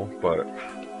terrible, but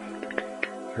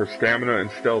her stamina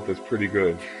and stealth is pretty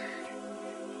good.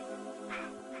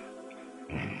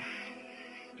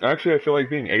 Actually, I feel like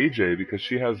being AJ because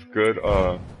she has good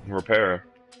repair.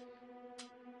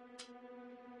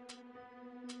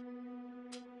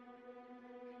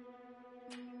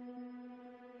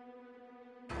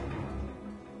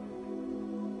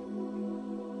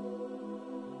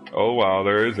 Oh wow,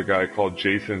 there is a guy called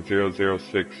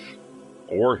Jason006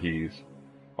 Voorhees.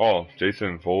 Oh,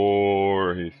 Jason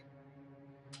Voorhees.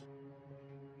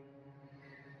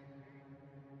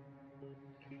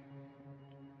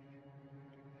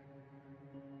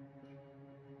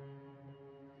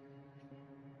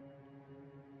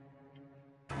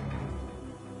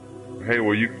 Hey,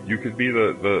 well you could be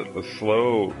the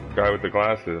slow guy with the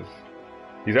glasses.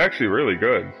 He's actually really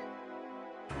good.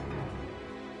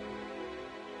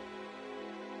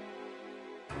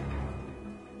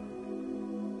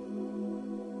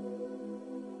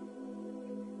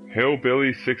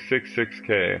 Hillbilly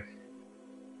 666K.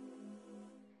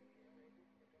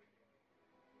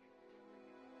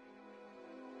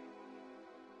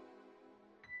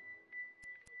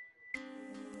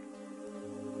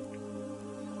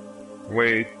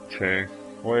 Waiting,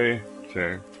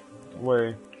 waiting,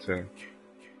 waiting.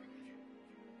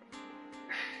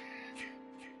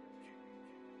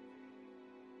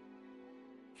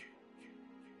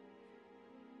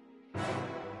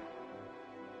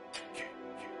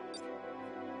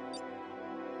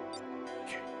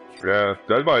 Yeah,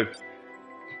 Dead by...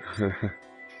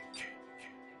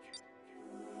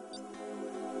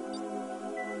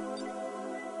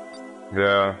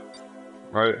 Yeah,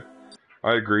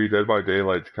 I agree. Dead by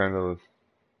Daylight's kind of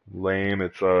lame.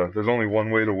 It's there's only one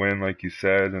way to win, like you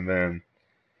said, and then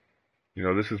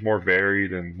this is more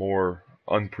varied and more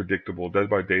unpredictable. Dead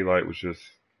by Daylight was just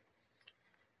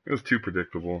it was too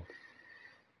predictable.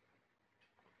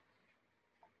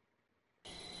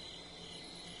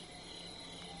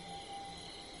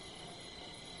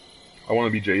 I want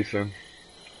to be Jason,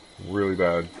 really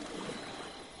bad.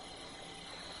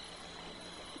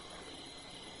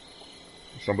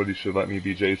 Somebody should let me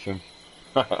be Jason.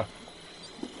 I'm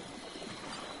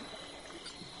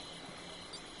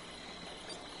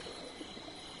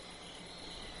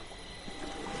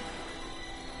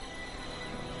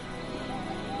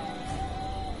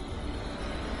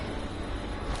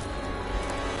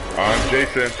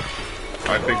Jason.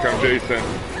 I think I'm Jason.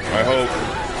 I hope.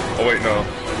 Oh wait, no.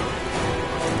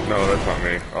 No, that's not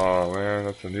me. Oh man,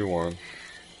 that's a new one.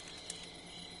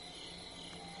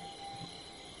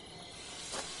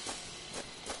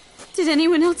 Did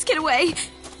anyone else get away?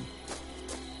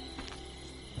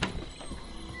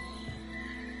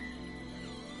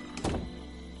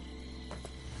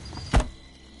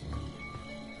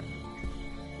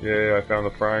 Yeah, I found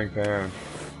the frying pan.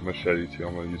 Machete too,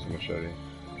 I'm gonna use a machete.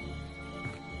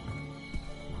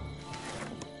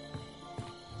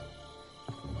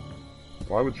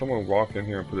 Why would someone walk in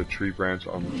here and put a tree branch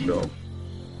on the shelf?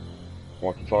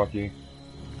 Walkie-talkie.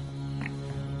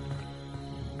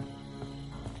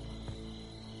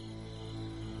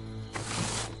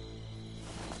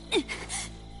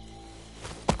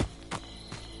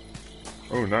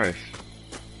 Oh, nice.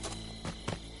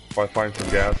 If I find some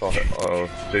gas, I'll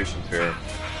Jason's here.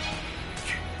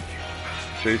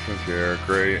 Jason's here,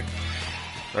 great.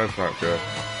 That's not good.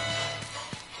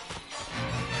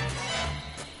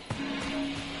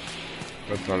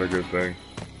 That's not a good thing.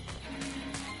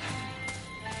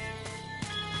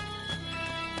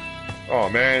 Oh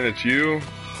man, it's you?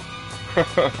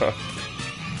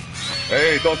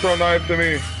 Hey, don't throw knives to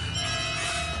me!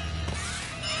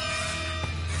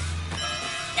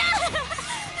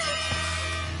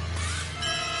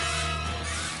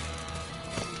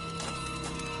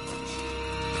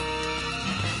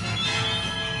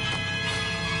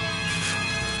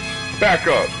 Back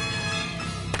up!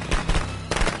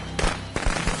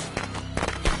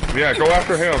 Yeah, go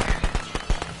after him.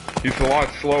 He's a lot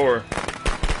slower.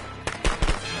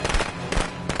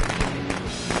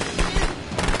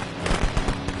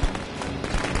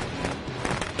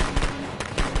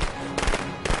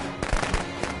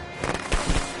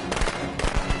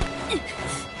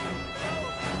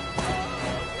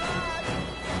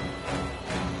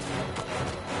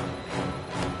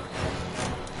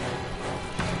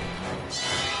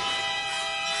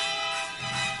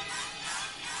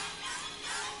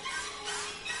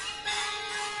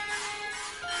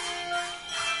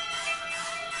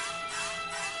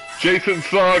 Jason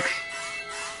sucks!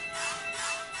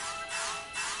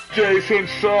 Jason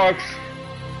sucks!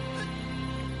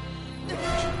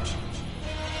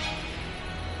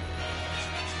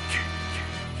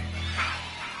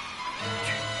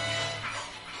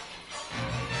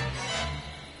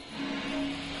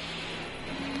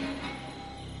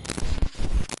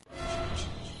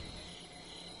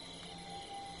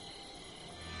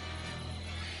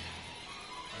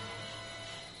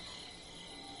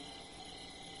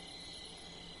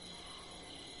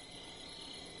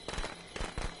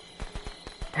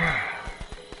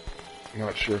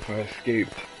 Not sure if I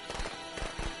escaped.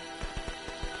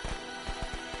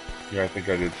 Yeah, I think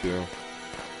I did too.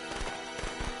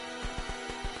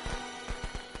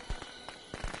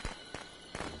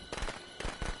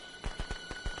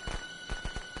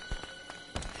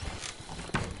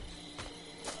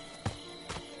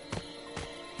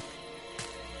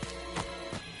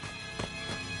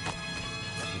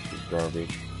 This is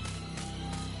garbage.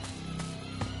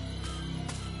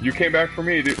 You came back for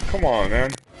me, dude. Come on,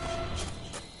 man.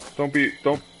 Don't be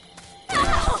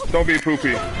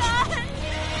poopy.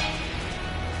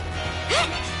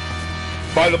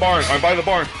 By the barn. I'm by the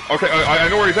barn. Okay, I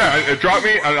know where he's at. Drop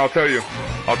me, and I'll tell you.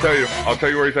 I'll tell you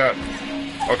where he's at.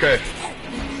 Okay.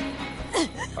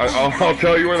 I'll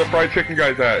tell you where the fried chicken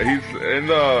guy's at. He's in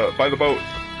by the boat.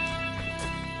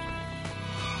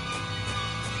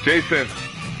 Jason.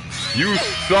 You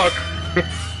suck!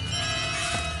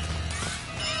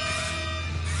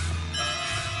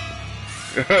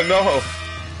 No!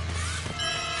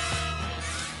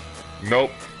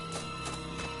 Nope.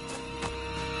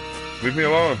 Leave me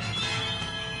alone.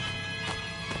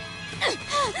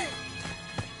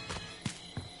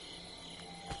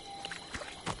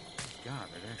 God,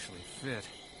 it actually fit.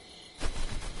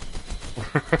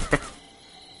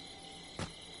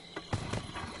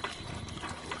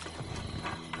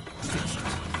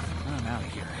 I'm out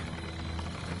of here.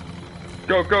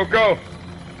 Go, go, go!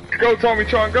 Go, Tommy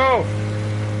Chong, go!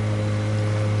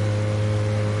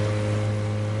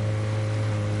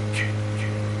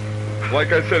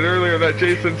 Like I said earlier, that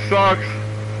Jason sucks.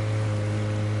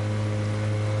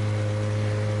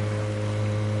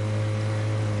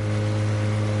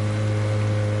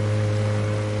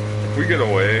 If we get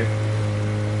away,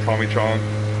 Tommy Chong,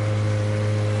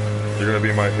 you're gonna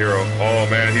be my hero. Oh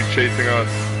man, he's chasing us.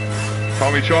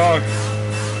 Tommy Chong!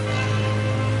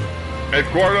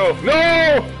 Eduardo!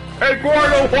 No!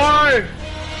 Eduardo, why?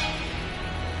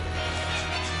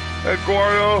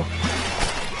 Eduardo!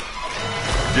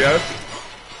 Yes?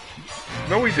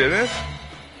 No, we didn't.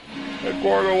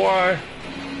 Eduardo, why?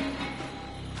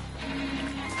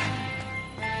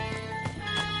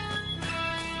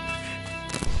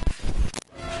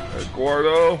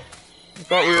 Eduardo, I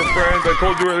thought we were friends. I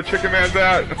told you where the chicken man's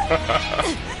at.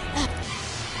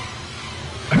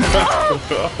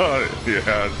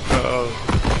 Yeah, no.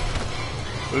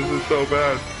 This is so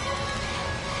bad.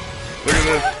 Look at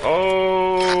this.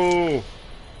 Oh!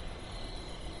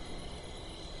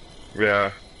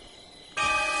 Yeah.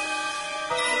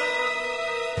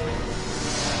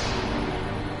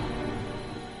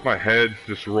 My head's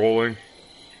just rolling.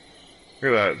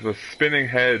 Look at that, the spinning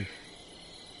head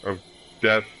of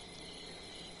death.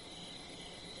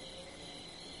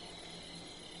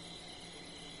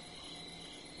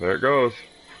 There it goes.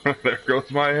 There goes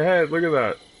my head. Look at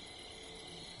that.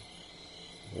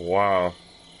 Wow.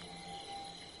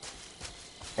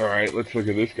 Alright, let's look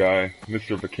at this guy.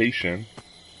 Mr. Vacation.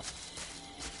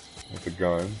 With a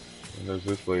gun. And there's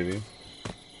this lady.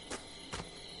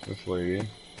 This lady.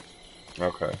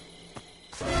 Okay.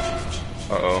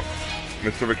 Uh-oh.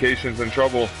 Mr. Vacation's in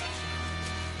trouble.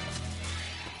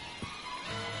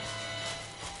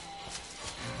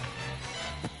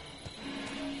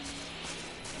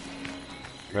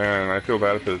 Man, I feel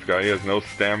bad for this guy. He has no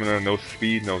stamina, no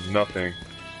speed, no nothing.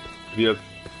 He has...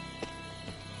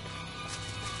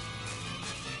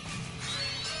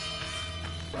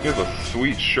 He has a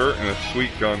sweet shirt and a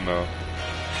sweet gun, though.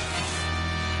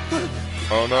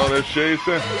 Oh no, there's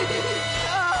Jason! No!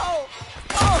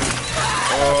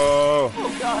 Oh!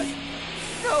 Oh God!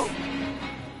 No!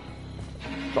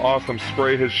 It's awesome.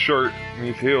 Spray his shirt and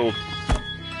he's healed.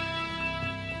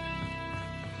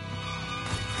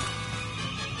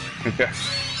 Yeah.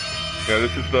 Yeah,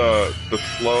 this is the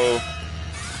slow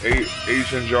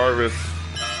Asian Jarvis.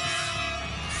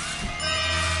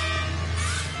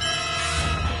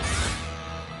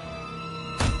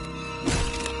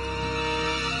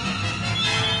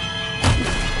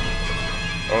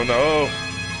 Oh no!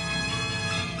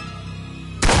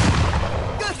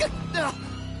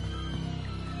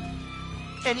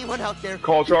 Anyone out there?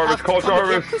 Call Jarvis! Call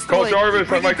Jarvis! Call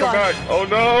Jarvis! I might come back! Oh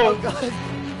no! Oh God!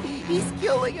 He's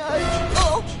killing us!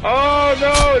 Oh! Oh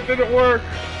no! It didn't work!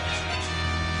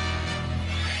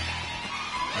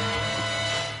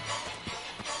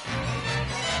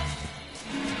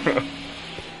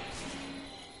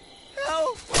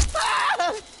 No!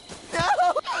 Ah!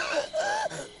 No!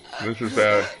 This is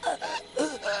bad.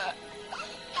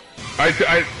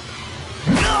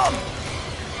 No!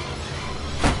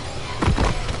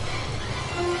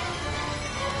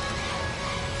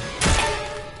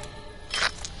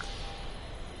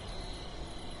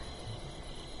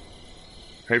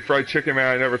 Hey, Fried Chicken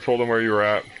Man, I never told him where you were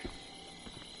at.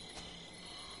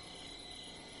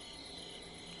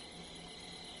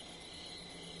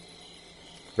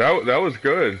 That was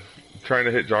good, trying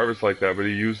to hit Jarvis like that, but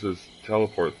he used his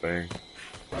teleport thing.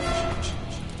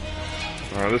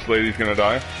 This lady's gonna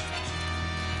die.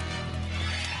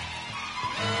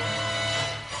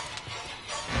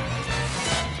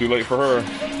 Too late for her.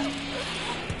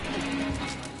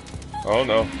 Oh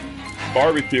no.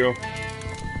 Barbecue.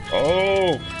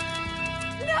 Oh!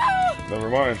 No! Never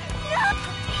mind. No!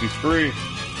 She's free.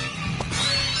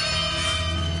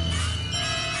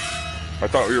 I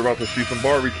thought we were about to see some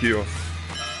barbecue.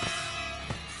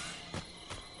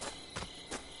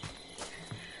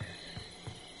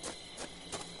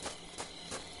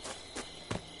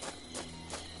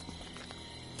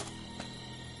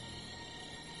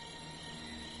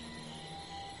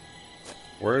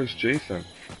 Where is Jason?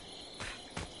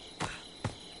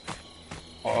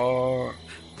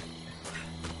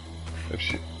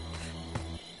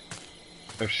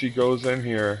 If she goes in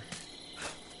here.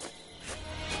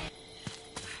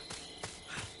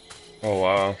 Oh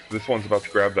wow, this one's about to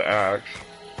grab the axe.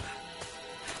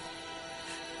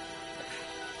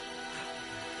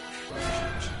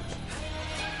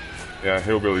 Yeah,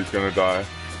 Hillbilly's gonna die.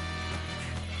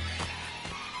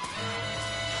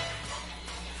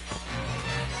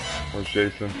 Where's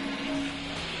Jason?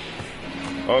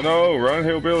 Oh no, run,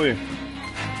 Hillbilly!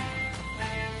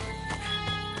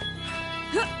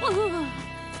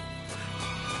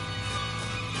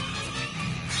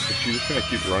 Is she just gonna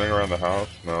keep running around the house?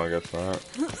 No, I guess not.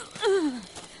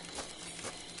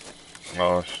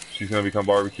 Oh, she's gonna become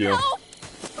barbecue.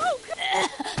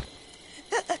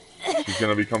 She's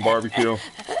gonna become barbecue.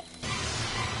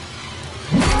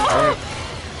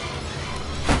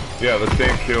 Yeah, the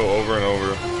same kill over and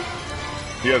over.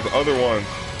 He has other ones.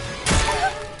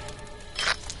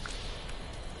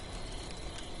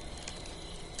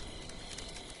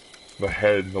 The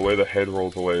head, the way the head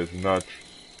rolls away is nuts.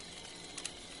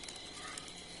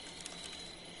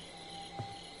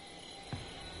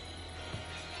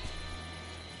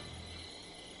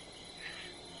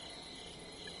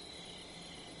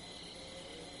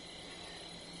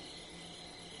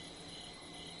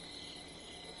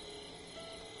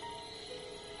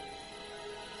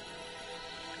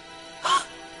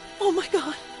 Oh my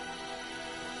god.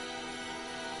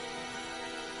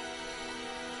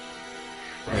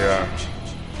 Yeah.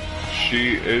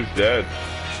 She is dead.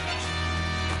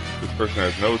 This person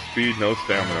has no speed, no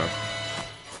stamina.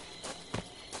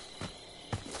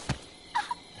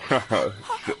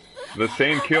 The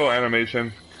same kill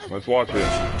animation. Let's watch it.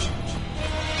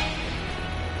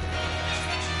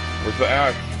 Where's the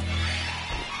axe?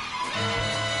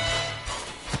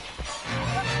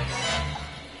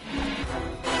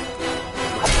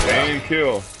 Same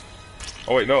kill.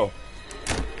 Oh wait, no.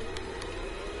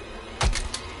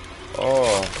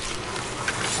 Oh.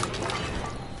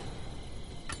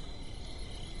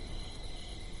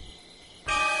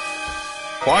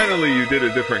 Finally you did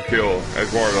a different kill,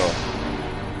 Eduardo.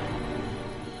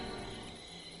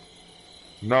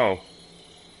 No.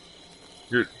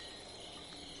 You're...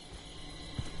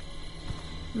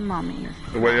 Mommy is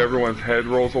The way everyone's head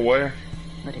rolls away.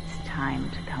 but it's time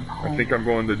to come home. I think I'm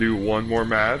going to do one more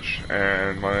match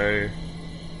and my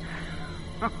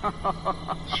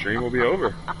stream will be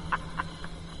over.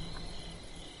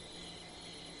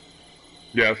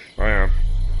 Yes, I am.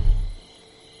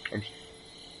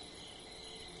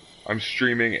 I'm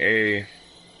streaming a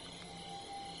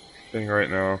thing right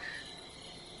now.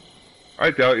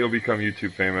 I doubt you'll become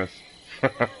YouTube famous.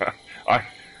 I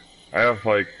have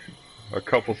like a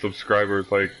couple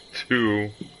subscribers, like 2.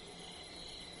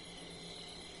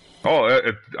 Oh,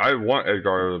 I want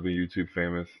Edgardo to be YouTube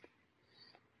famous.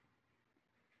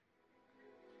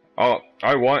 Oh,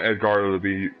 I want Edgardo to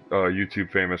be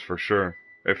YouTube famous for sure.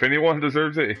 If anyone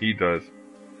deserves it, he does.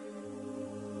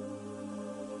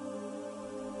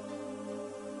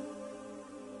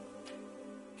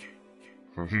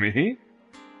 Me?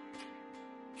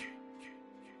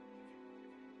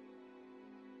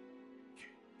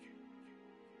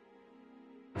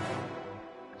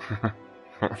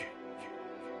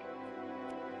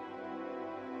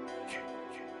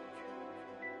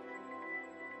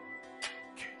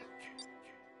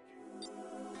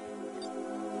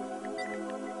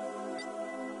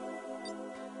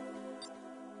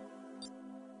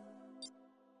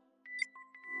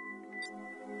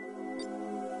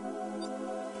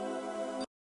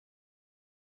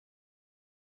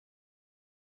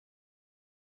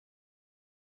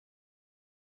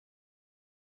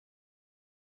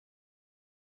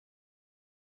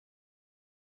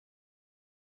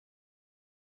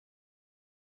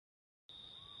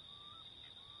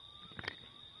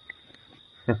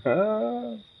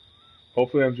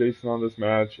 Hopefully I'm Jason on this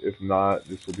match. If not,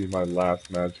 this will be my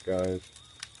last match, guys.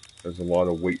 There's a lot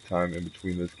of wait time in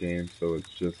between this game, so it's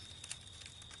just...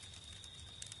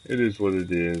 It is what it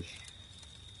is.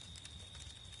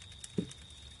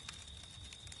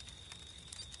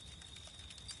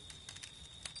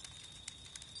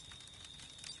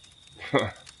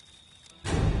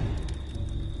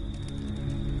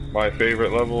 My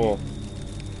favorite level.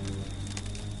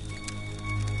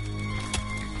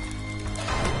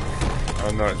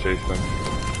 I'm not Jason.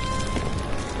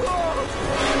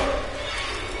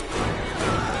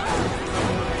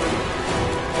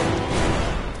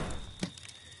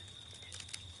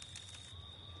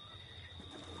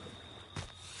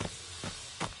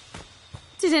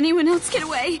 Did anyone else get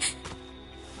away?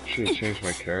 should have changed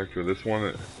my character. This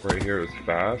one right here is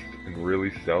fast and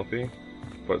really stealthy,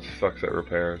 but sucks at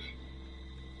repairs.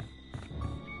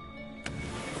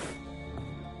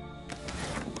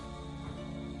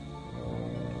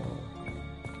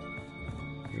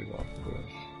 We lost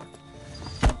this.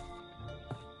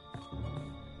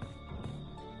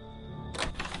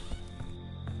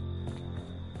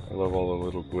 I love all the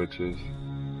little glitches.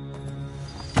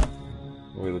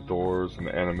 The way the doors and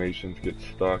the animations get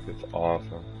stuck, it's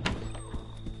awesome.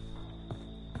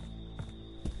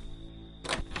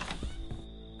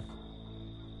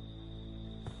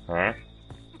 Huh?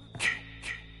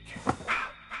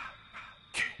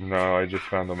 No, I just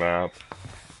found the map.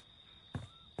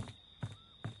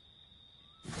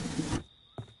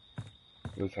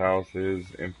 This house is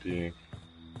empty.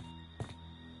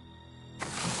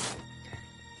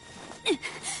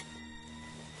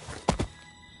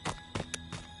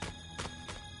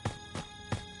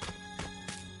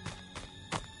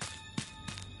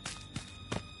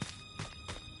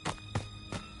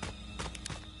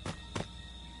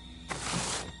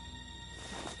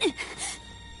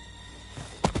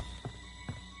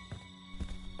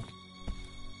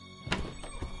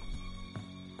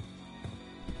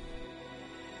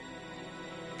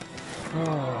 I'm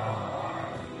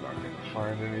not gonna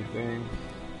find anything.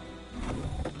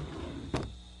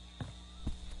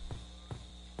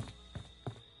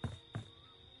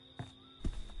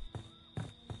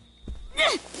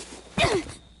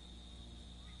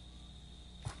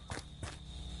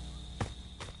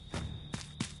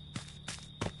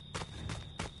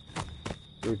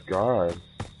 Good God.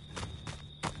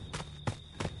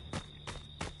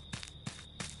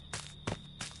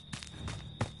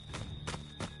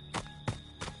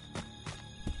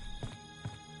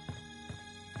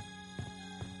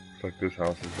 Looks like this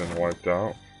house has been wiped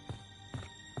out.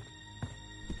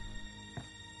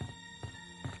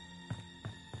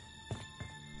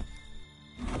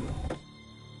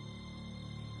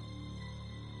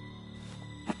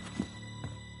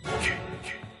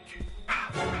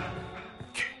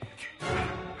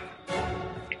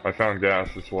 I found gas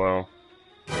as well.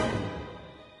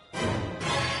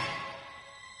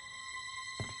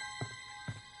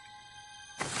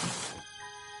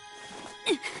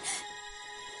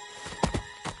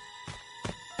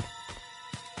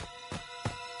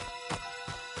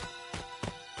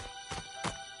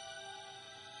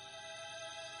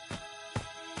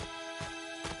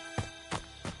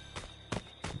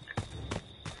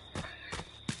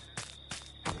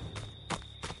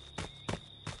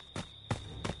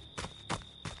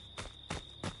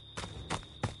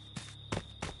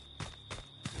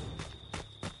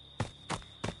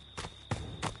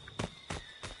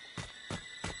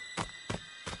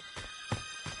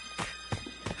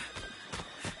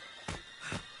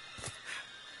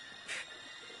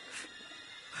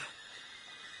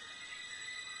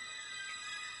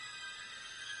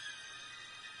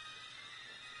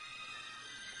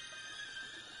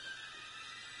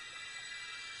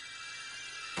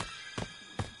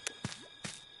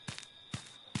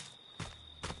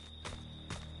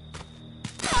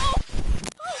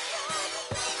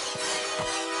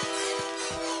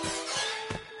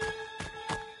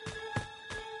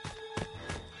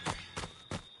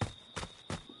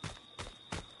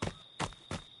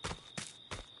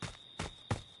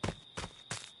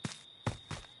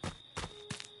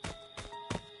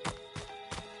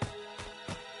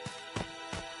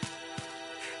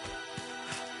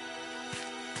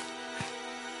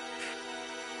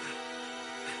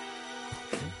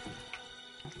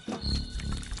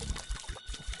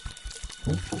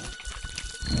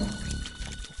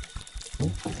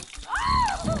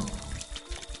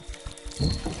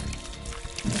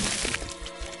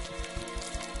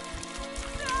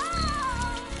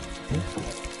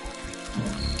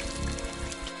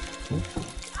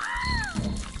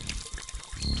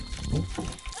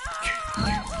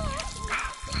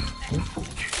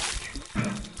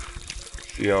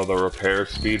 See how the repair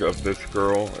speed of this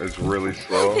girl is really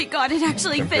slow Thank God it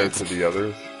actually compared fits. to the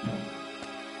others.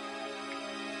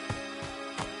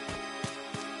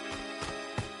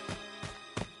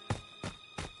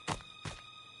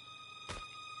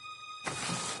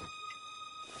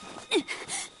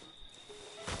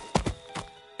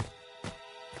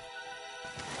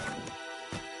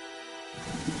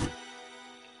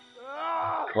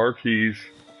 Car keys.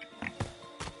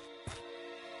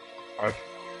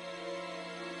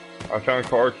 I found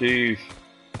car keys.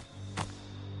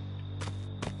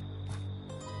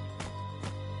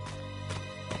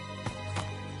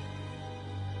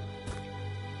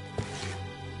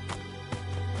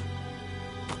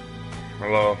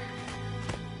 Hello.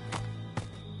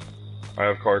 I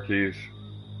have car keys.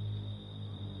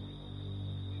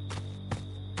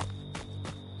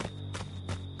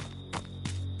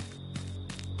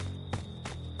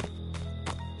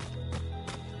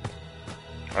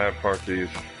 I have car keys.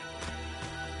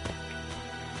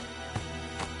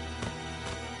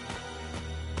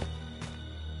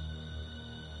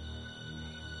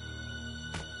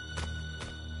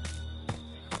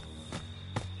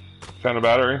 Found a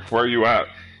battery? Where are you at?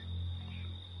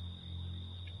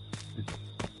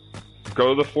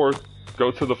 Go to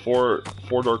the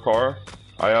four-door car.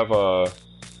 I have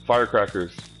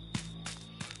firecrackers.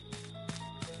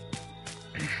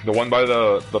 The one by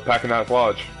the Packanath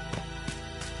Lodge.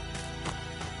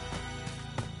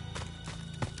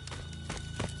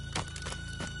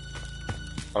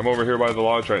 I'm over here by the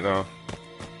lodge right now.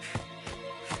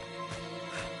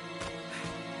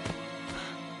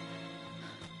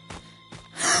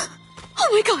 Oh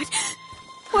my god!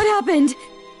 What happened?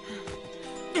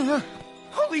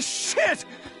 Holy shit!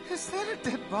 Is that a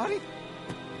dead body?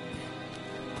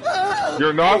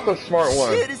 You're not the smart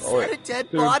one. Shit, is that a dead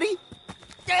body?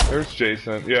 There's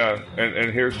Jason. Yeah,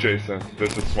 and here's Jason.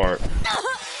 This is smart.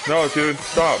 No, dude,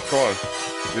 stop. Come on.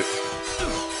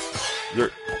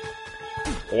 You're...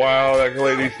 Wow, that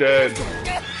lady's dead.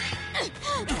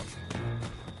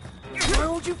 Why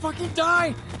won't you fucking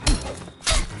die?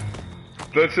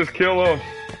 Let's just kill him.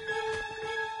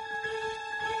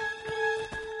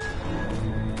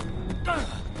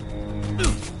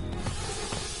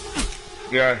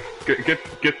 Yeah, get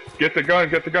the gun,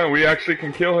 get the gun. We actually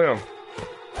can kill him.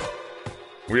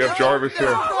 We have Jarvis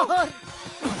here. I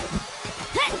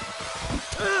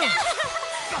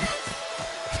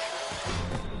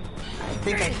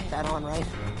think I got that on right.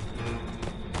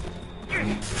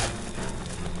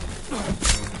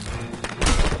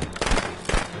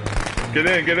 Get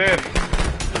in, get in.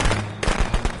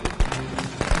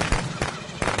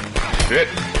 Shit.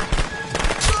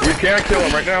 We can't kill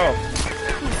him right now.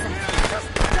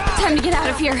 Time to get out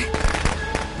of here.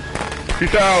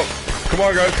 Peace out. Come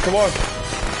on, guys, come on.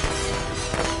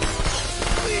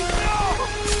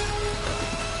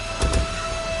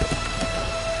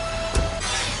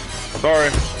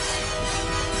 Sorry.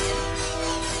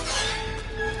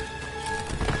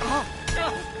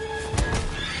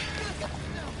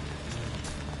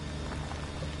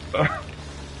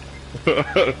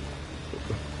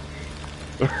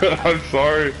 I'm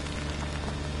sorry.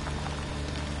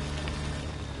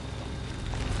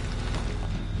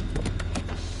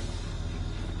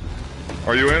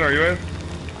 Are you in? Are you in?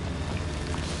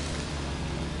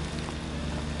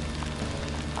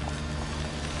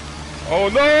 Oh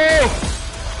no!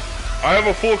 I have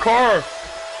a full car!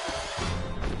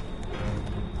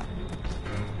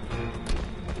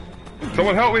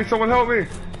 Someone help me! Someone help me!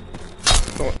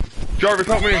 Someone... Jarvis,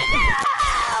 help me!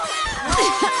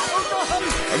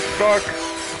 I'm stuck!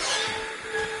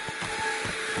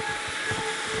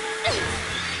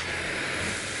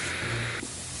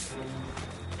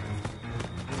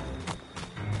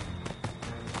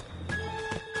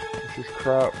 This is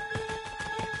crap.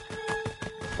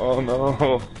 Oh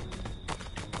no.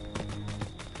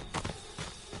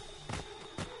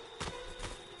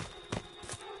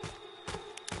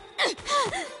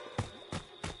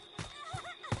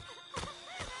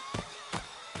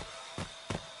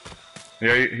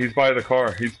 Yeah, he's by the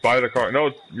car. He's by the car.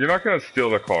 No, you're not gonna steal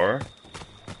the car.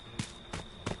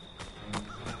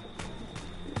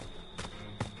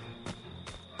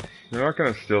 You're not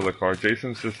gonna steal the car.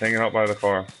 Jason's just hanging out by the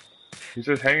car. He's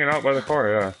just hanging out by the car,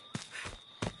 yeah.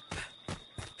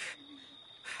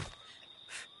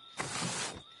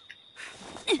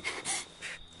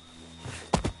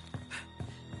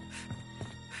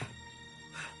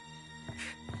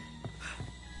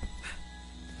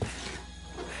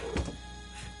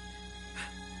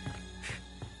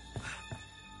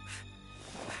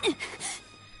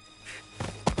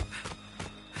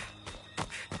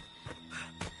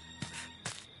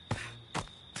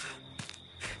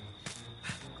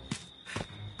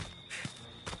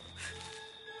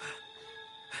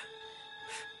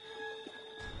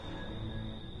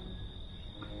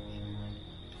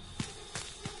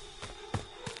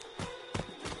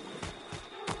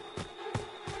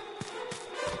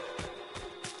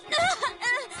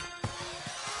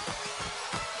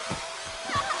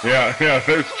 Yeah,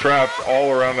 there's traps all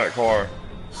around that car.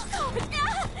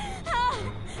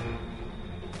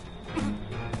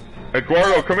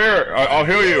 Eduardo, come here. I'll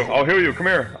heal you. I'll heal you. Come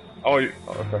here. Okay.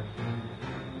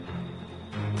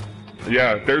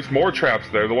 Yeah, there's more traps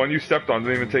there. The one you stepped on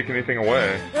didn't even take anything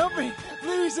away. Help me!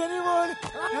 Please, anyone!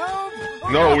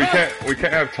 Help! No, we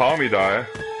can't have Tommy die.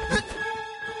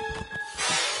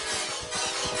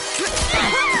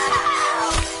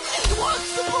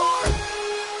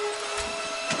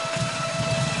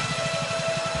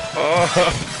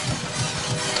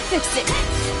 Fix it.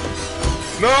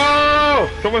 No!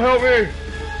 Someone help me!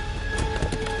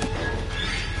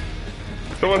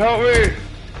 Someone help me!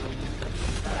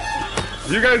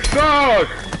 You guys suck!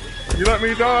 You let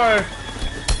me die!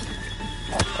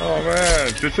 Oh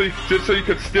man, just so you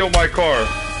could steal my car.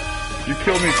 You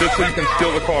killed me just so you can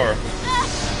steal the car.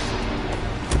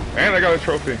 And I got a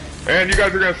trophy. And you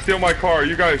guys are gonna steal my car.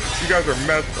 You guys are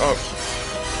messed up.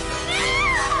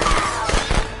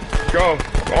 Go.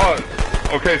 Oh,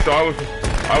 okay, so I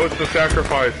was the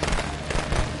sacrifice.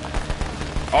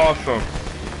 Awesome.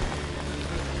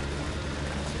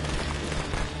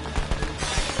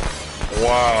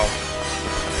 Wow.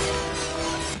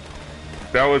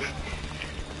 That was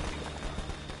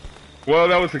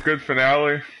a good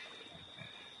finale.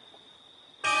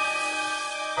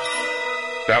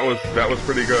 That was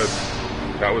pretty good.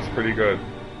 That was pretty good.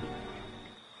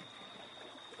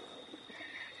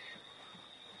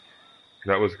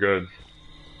 That was good.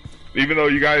 Even though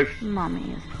you guys,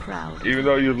 Mommy is proud. even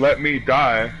though you let me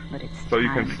die, But it's so you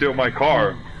can time steal to my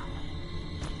car.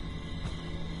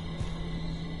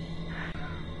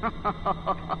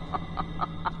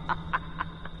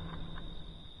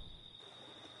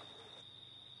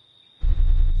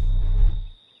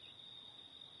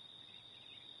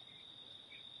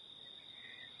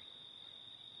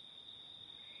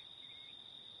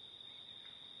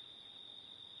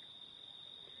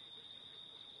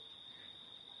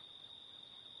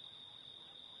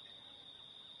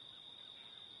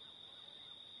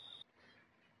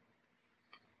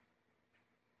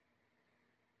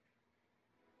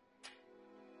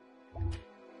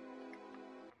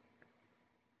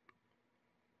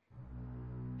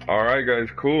 Alright guys,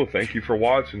 cool. Thank you for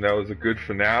watching. That was a good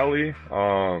finale.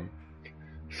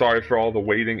 Sorry for all the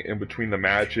waiting in between the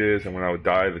matches, and when I would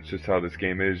die, that's just how this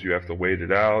game is. You have to wait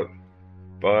it out.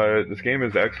 But this game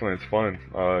is excellent. It's fun.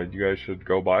 You guys should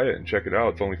go buy it and check it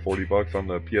out. It's only $40 on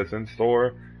the PSN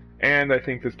store. And I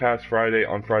think this past Friday,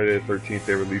 on Friday the 13th,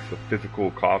 they released a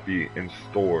physical copy in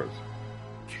stores.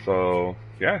 So,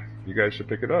 yeah, you guys should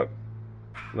pick it up.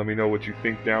 Let me know what you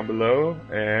think down below,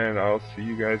 and I'll see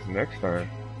you guys next time.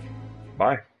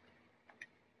 Bye.